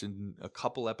and listen a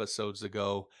couple episodes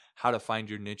ago, how to find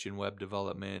your niche in web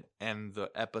development. And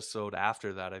the episode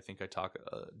after that, I think I talk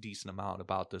a decent amount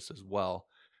about this as well.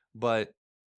 But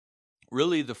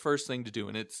really the first thing to do,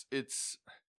 and it's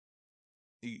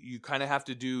you kind of have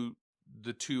to do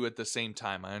the two at the same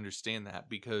time. I understand that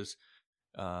because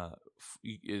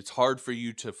it's hard for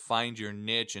you to find your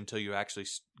niche until you actually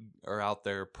are out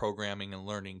there programming and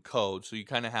learning code. So you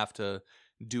kind of have to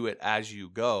do it as you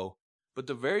go. But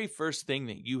the very first thing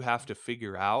that you have to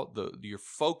figure out, your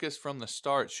focus from the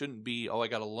start shouldn't be, I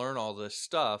got to learn all this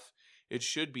stuff. It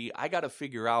should be, I got to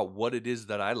figure out what it is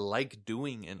that I like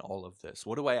doing in all of this.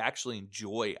 What do I actually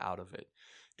enjoy out of it?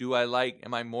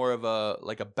 Am I more of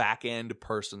a back end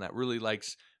person that really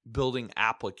likes building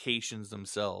applications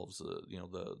themselves?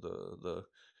 The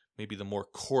maybe the more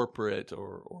corporate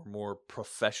or more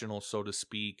professional, so to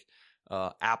speak,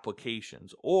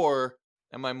 applications, or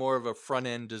am I more of a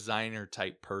front-end designer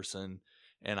type person?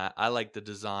 And I like the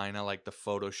design. I like the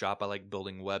Photoshop. I like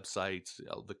building websites,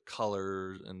 the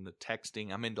colors and the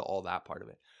texting. I'm into all that part of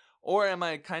it. Or am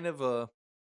I kind of a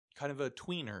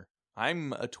tweener?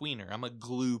 I'm a tweener. I'm a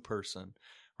glue person,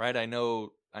 right? I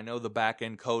know the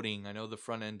back-end coding. I know the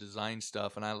front-end design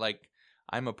stuff. And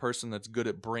I'm a person that's good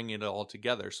at bringing it all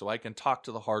together. So I can talk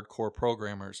to the hardcore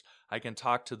programmers. I can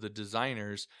talk to the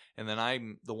designers. And then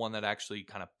I'm the one that actually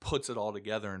kind of puts it all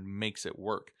together and makes it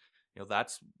work.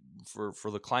 That's for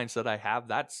the clients that I have,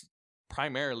 that's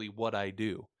primarily what I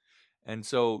do. And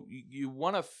so you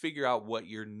want to figure out what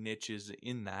your niche is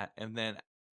in that. And then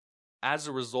as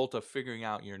a result of figuring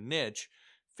out your niche,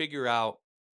 figure out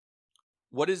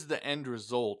what is the end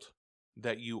result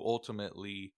that you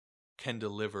ultimately can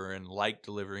deliver and like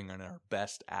delivering and are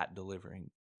best at delivering.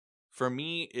 For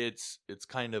me, it's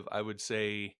kind of, I would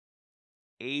say,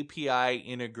 API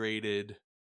integrated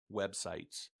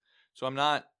websites. So I'm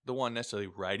not the one necessarily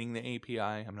writing the API.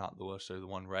 I'm not necessarily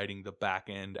the one writing the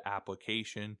back-end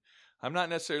application. I'm not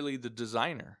necessarily the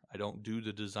designer. I don't do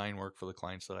the design work for the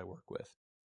clients that I work with.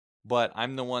 But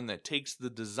I'm the one that takes the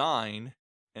design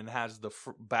and has the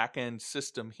back-end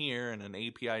system here and an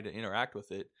API to interact with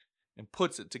it and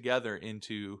puts it together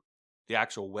into the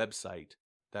actual website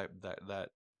that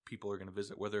people are going to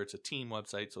visit, whether it's a team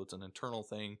website, so it's an internal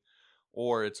thing,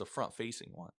 or it's a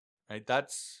front-facing one, right?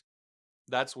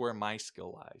 That's where my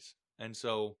skill lies. And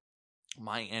so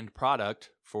my end product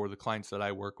for the clients that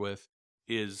I work with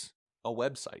is a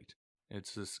website.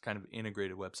 It's this kind of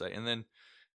integrated website. And then,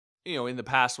 in the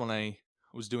past when I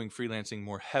was doing freelancing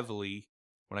more heavily,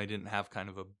 when I didn't have kind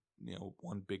of a,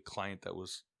 one big client that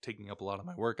was taking up a lot of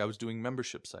my work, I was doing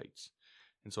membership sites.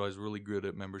 And so I was really good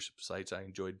at membership sites. I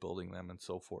enjoyed building them and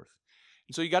so forth.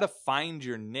 And so you got to find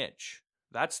your niche.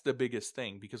 That's the biggest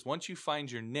thing, because once you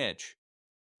find your niche,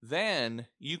 then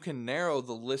you can narrow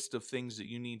the list of things that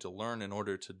you need to learn in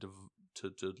order to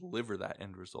deliver that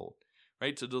end result,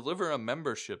 right? To deliver a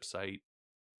membership site,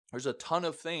 there's a ton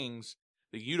of things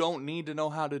that you don't need to know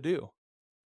how to do.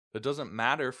 That doesn't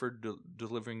matter for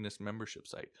delivering this membership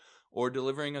site, or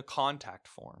delivering a contact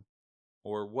form,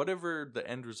 or whatever the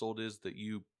end result is that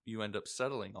you end up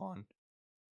settling on.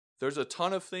 There's a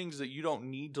ton of things that you don't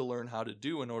need to learn how to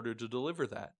do in order to deliver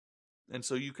that. And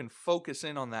so you can focus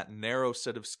in on that narrow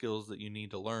set of skills that you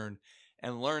need to learn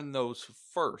and learn those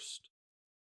first.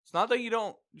 It's not that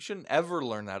you shouldn't ever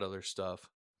learn that other stuff,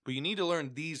 but you need to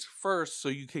learn these first so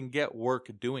you can get work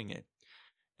doing it.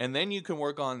 And then you can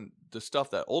work on the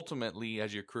stuff that ultimately,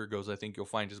 as your career goes, I think you'll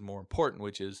find is more important,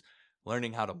 which is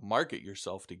learning how to market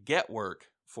yourself to get work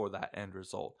for that end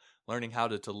result, learning how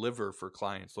to deliver for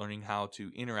clients, learning how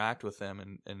to interact with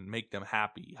them and make them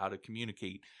happy, how to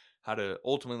communicate, how to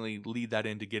ultimately lead that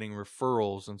into getting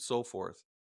referrals and so forth.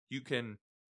 You can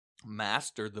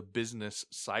master the business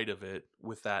side of it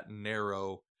with that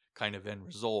narrow kind of end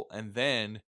result. And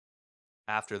then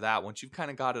after that, once you've kind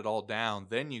of got it all down,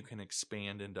 then you can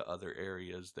expand into other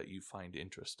areas that you find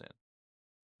interest in.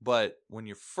 But when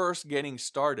you're first getting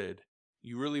started,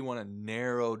 you really want to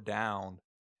narrow down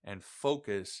and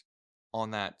focus on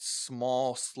that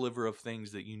small sliver of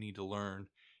things that you need to learn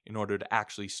in order to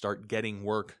actually start getting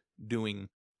work, doing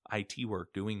IT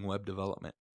work, doing web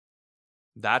development.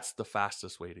 That's the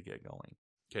fastest way to get going.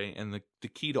 Okay. And the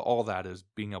key to all that is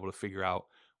being able to figure out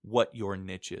what your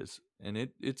niche is. And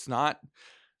it's not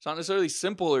necessarily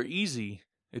simple or easy.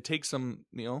 It takes some,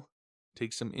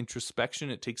 takes some introspection.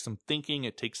 It takes some thinking.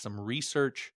 It takes some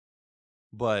research.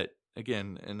 But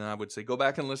again, and I would say go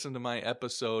back and listen to my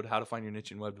episode, How to Find Your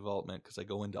Niche in Web Development, because I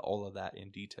go into all of that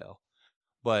in detail.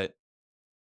 But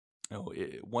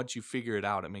once you figure it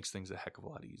out, it makes things a heck of a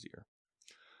lot easier.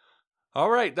 All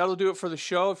right, that'll do it for the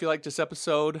show. If you like this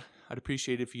episode, I'd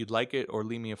appreciate it if you'd like it or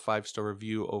leave me a 5-star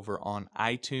review over on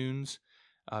iTunes.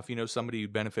 If you know somebody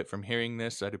who'd benefit from hearing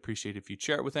this, I'd appreciate it if you'd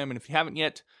share it with them. And if you haven't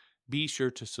yet, be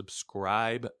sure to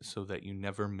subscribe so that you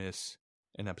never miss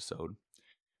an episode.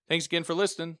 Thanks again for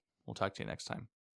listening. We'll talk to you next time.